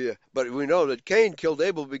 Maybe, but we know that Cain killed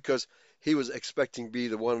Abel because he was expecting to be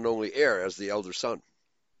the one and only heir as the elder son,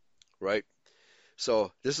 right?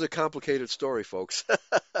 So this is a complicated story, folks.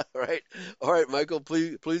 Right? All right, Michael,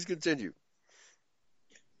 please continue.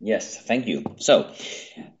 Yes, thank you. So,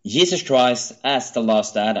 Jesus Christ, as the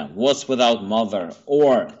last Adam, was without mother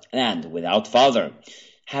and without father,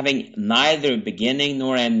 having neither beginning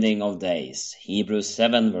nor ending of days. Hebrews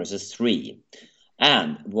 7 verses 3.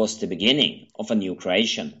 And was the beginning of a new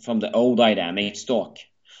creation from the old Adamic stock.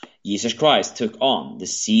 Jesus Christ took on the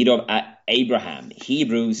seed of Abraham,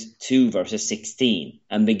 Hebrews 2 verses 16,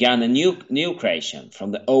 and began a new creation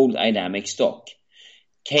from the old Adamic stock.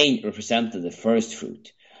 Cain represented the first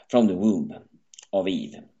fruit from the womb of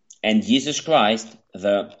Eve. and Jesus Christ,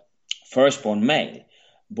 the firstborn male,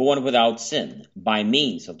 born without sin by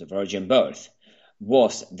means of the virgin birth,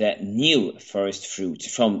 was the new first fruit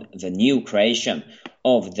from the new creation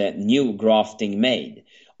of the new grafting made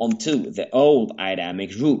onto the old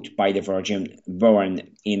Adamic root by the virgin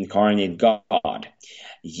born incarnate God,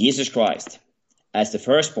 Jesus Christ. As the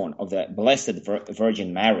firstborn of the Blessed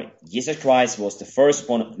Virgin Mary, Jesus Christ was the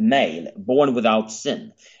firstborn male born without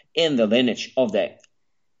sin in the lineage of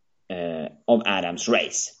Adam's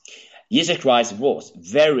race. Jesus Christ was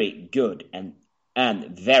very good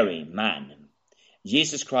and very man.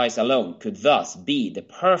 Jesus Christ alone could thus be the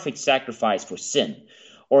perfect sacrifice for sin,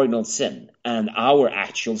 original sin, and our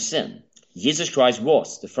actual sin. Jesus Christ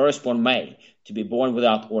was the firstborn male to be born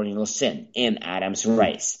without original sin in Adam's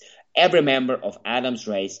race. Every member of Adam's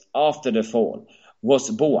race after the fall was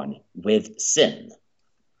born with sin.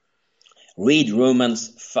 Read Romans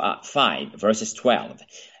 5, verses 12.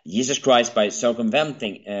 Jesus Christ, by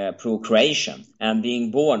circumventing procreation and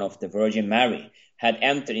being born of the Virgin Mary, had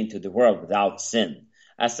entered into the world without sin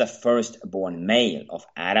as the firstborn male of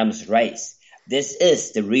Adam's race. This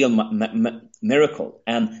is the real miracle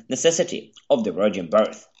and necessity of the virgin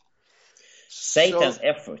birth. Satan's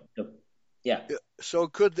effort to... Yeah. So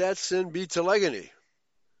could that sin be telegony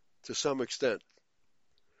to some extent?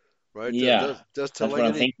 Right? Yeah, that's what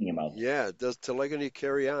I'm thinking about. Yeah, does telegony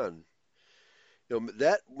carry on?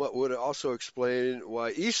 That would also explain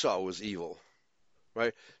why Esau was evil,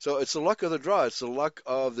 right? So it's the luck of the draw. It's the luck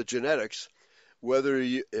of the genetics, whether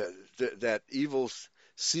that evil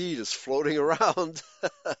seed is floating around,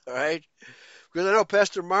 right? Because I know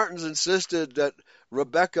Pastor Martins insisted that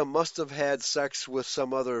Rebecca must have had sex with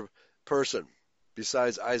some other person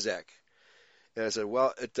besides Isaac. And I said,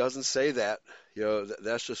 well, it doesn't say that.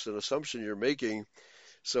 That's just an assumption you're making.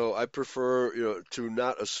 So I prefer, to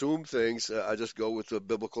not assume things. I just go with the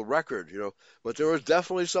biblical record, But there was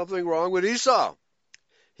definitely something wrong with Esau.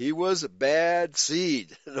 He was a bad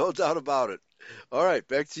seed, no doubt about it. All right,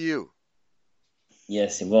 back to you.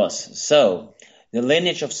 Yes, he was. So, the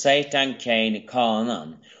lineage of Satan, Cain,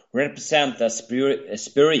 Canaan represent a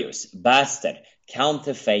spurious, bastard,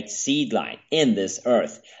 counterfeit seed line in this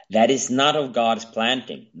earth that is not of God's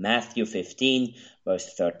planting. Matthew 15,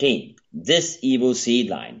 verse 13. This evil seed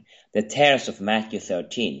line, the tares of Matthew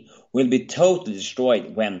 13, will be totally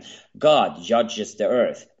destroyed when God judges the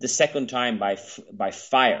earth the second time by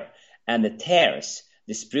fire, and the tares,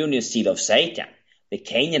 the spurious seed of Satan, the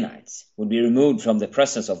Canaanites, will be removed from the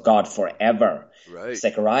presence of God forever. Right.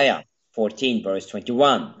 Zechariah 14, verse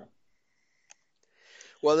 21.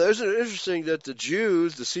 Well, isn't it interesting that the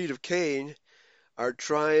Jews, the seed of Cain, are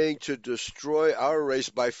trying to destroy our race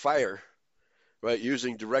by fire, right?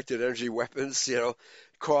 Using directed energy weapons,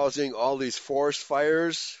 causing all these forest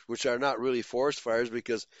fires, which are not really forest fires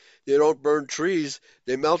because they don't burn trees.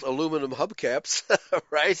 They melt aluminum hubcaps,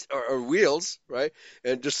 right? Or wheels, right?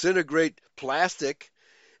 And disintegrate plastic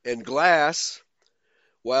and glass,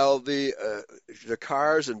 while the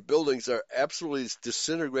cars and buildings are absolutely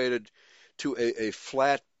disintegrated to a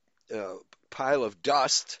flat pile of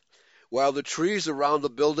dust, while the trees around the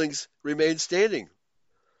buildings remain standing,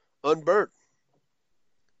 unburnt.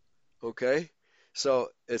 Okay? So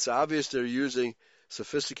it's obvious they're using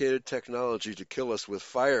sophisticated technology to kill us with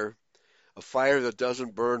fire, a fire that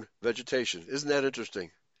doesn't burn vegetation. Isn't that interesting?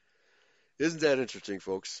 Isn't that interesting,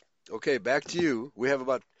 folks? Okay, back to you. We have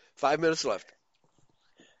about 5 minutes left.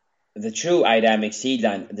 The true Adamic seed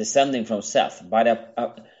line descending from Seth by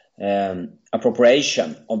the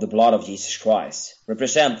appropriation of the blood of Jesus Christ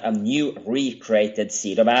represent a new recreated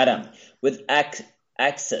seed of Adam with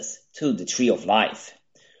access to the tree of life.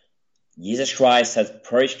 Jesus Christ has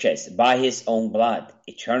purchased by his own blood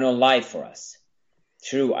eternal life for us,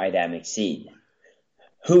 true Adamic seed,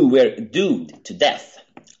 who were doomed to death.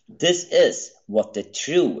 This is what the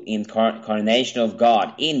true incarnation of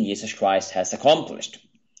God in Jesus Christ has accomplished.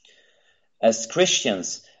 As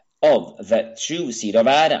Christians of the true seed of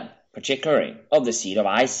Adam, particularly of the seed of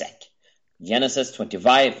Isaac, Genesis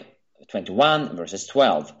 21, verses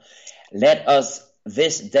 12, let us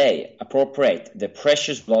this day appropriate the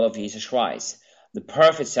precious blood of Jesus Christ, the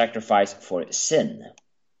perfect sacrifice for sin,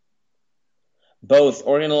 both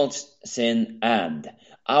original sin and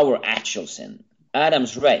our actual sin.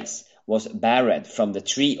 Adam's race was barred from the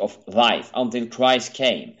tree of life until Christ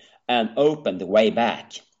came and opened the way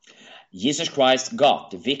back. Jesus Christ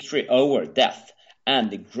got the victory over death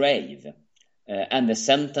and the grave, and the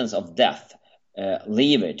sentence of death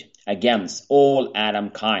levied against all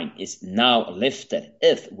Adamkind is now lifted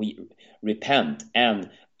if we repent and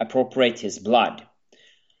appropriate his blood.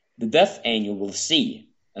 The death angel will see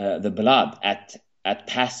the blood at at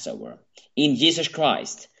Passover. In Jesus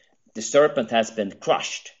Christ, the serpent has been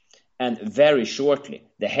crushed, and very shortly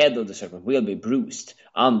the head of the serpent will be bruised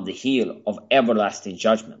on the heel of everlasting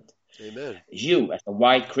judgment. Amen. You, as a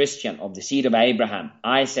white Christian of the seed of Abraham,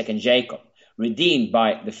 Isaac, and Jacob, redeemed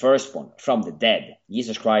by the firstborn from the dead,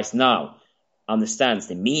 Jesus Christ now understands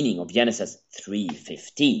the meaning of Genesis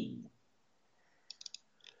 3:15.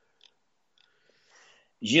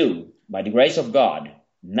 You, by the grace of God,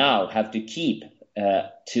 now have to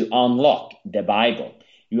to unlock the Bible.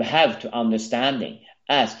 You have to understanding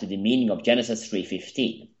as to the meaning of Genesis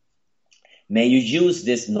 3:15. May you use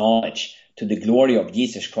this knowledge to the glory of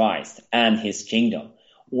Jesus Christ and his kingdom,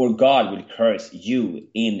 or God will curse you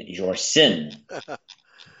in your sin.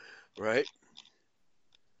 Right.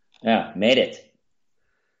 Yeah, made it.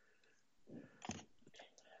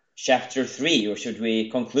 Chapter 3, or should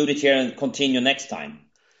we conclude it here and continue next time?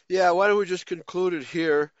 Yeah, why don't we just conclude it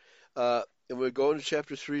here, and we'll go into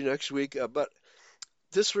chapter 3 next week. But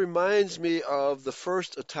this reminds me of the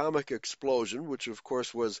first atomic explosion, which of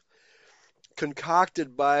course was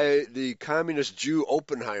concocted by the communist Jew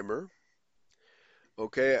Oppenheimer,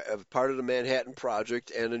 okay, part of the Manhattan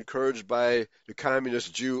Project, and encouraged by the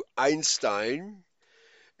communist Jew Einstein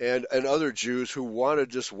and other Jews who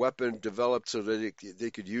wanted this weapon developed so that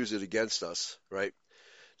they could use it against us, right?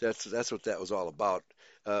 That's what that was all about.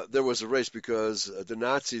 There was a race because the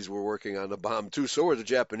Nazis were working on the bomb too, so were the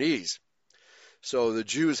Japanese. So the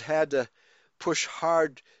Jews had to push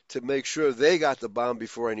hard to make sure they got the bomb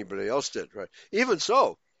before anybody else did, right? Even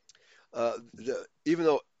so, even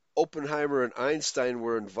though Oppenheimer and Einstein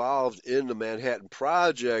were involved in the Manhattan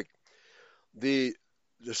Project, the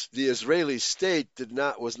Israeli state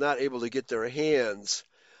was not able to get their hands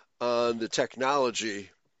on the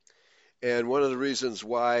technology, and one of the reasons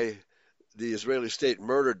why the Israeli state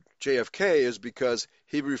murdered JFK is because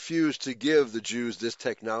he refused to give the Jews this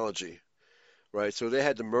technology, right? So they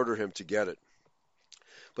had to murder him to get it.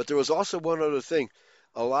 But there was also one other thing.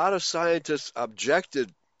 A lot of scientists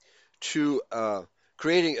objected to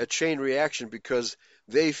creating a chain reaction because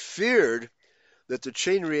they feared that the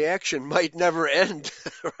chain reaction might never end,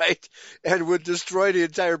 right? And would destroy the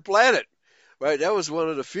entire planet, right? That was one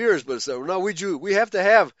of the fears. But so no, we have to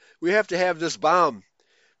have this bomb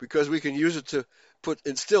because we can use it to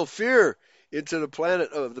instill fear into the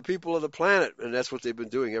planet of the people of the planet, and that's what they've been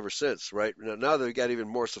doing ever since, right? Now they've got even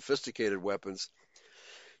more sophisticated weapons.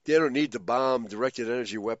 They don't need the bomb. Directed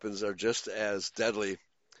energy weapons are just as deadly,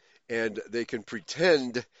 and they can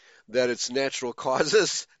pretend that it's natural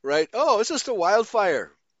causes, right? Oh, it's just a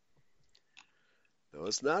wildfire. No,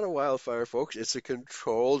 it's not a wildfire, folks. It's a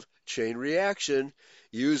controlled chain reaction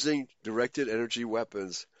using directed energy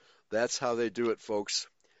weapons. That's how they do it, folks.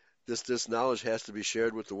 This knowledge has to be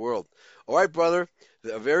shared with the world. All right, brother.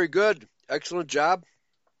 Very good. Excellent job.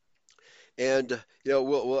 And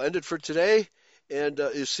we'll end it for today. And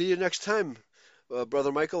you'll see you next time,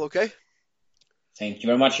 Brother Michael. Okay. Thank you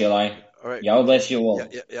very much, Eli. All right. God bless you all.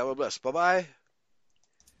 Yeah, God bless. Bye-bye.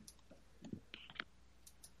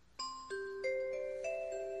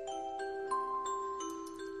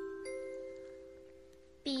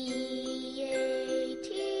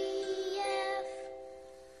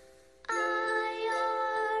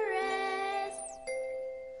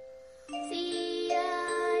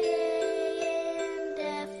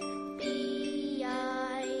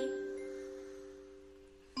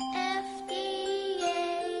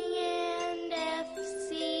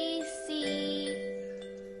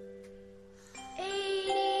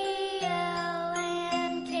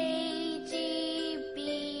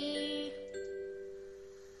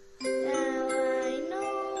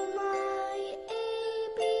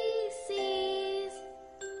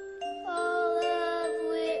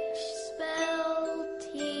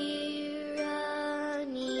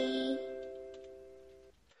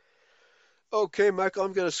 Okay, Michael,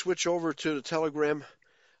 I'm going to switch over to the Telegram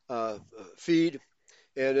feed,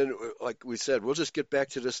 and then, like we said, we'll just get back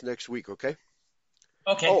to this next week, okay?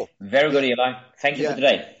 Okay, very good, Eli. Thank you for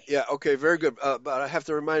today. Yeah, okay, very good. But I have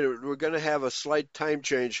to remind you, we're going to have a slight time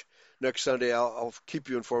change next Sunday. I'll keep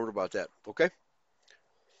you informed about that, okay?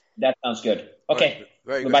 That sounds good. Okay,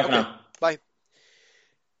 right, very good. Goodbye for now. Bye.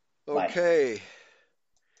 Okay. Bye.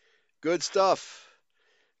 Good stuff.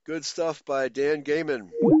 Good stuff by Dan Gayman.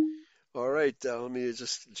 All right, let me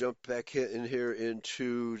just jump back in here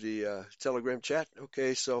into the Telegram chat.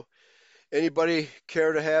 Okay, so anybody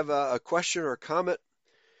care to have a question or a comment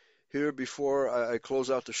here before I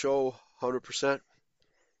close out the show 100%?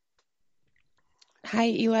 Hi,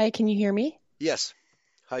 Eli. Can you hear me? Yes.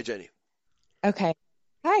 Hi, Jenny. Okay.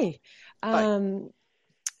 Hi. Hi.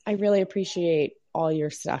 I really appreciate all your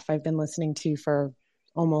stuff. I've been listening to for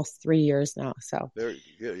almost 3 years now. So, Very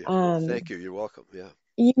good. Yeah. Well, um, thank you. You're welcome. Yeah.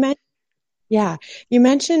 you meant, yeah, you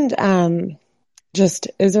mentioned just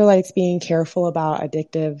Israelites being careful about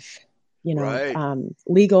addictive, Right.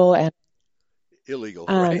 legal and Illegal.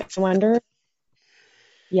 I Right. wonder,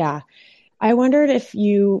 yeah, I wondered if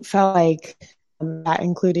you felt like that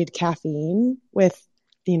included caffeine with,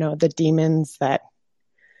 the demons that,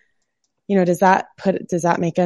 does that make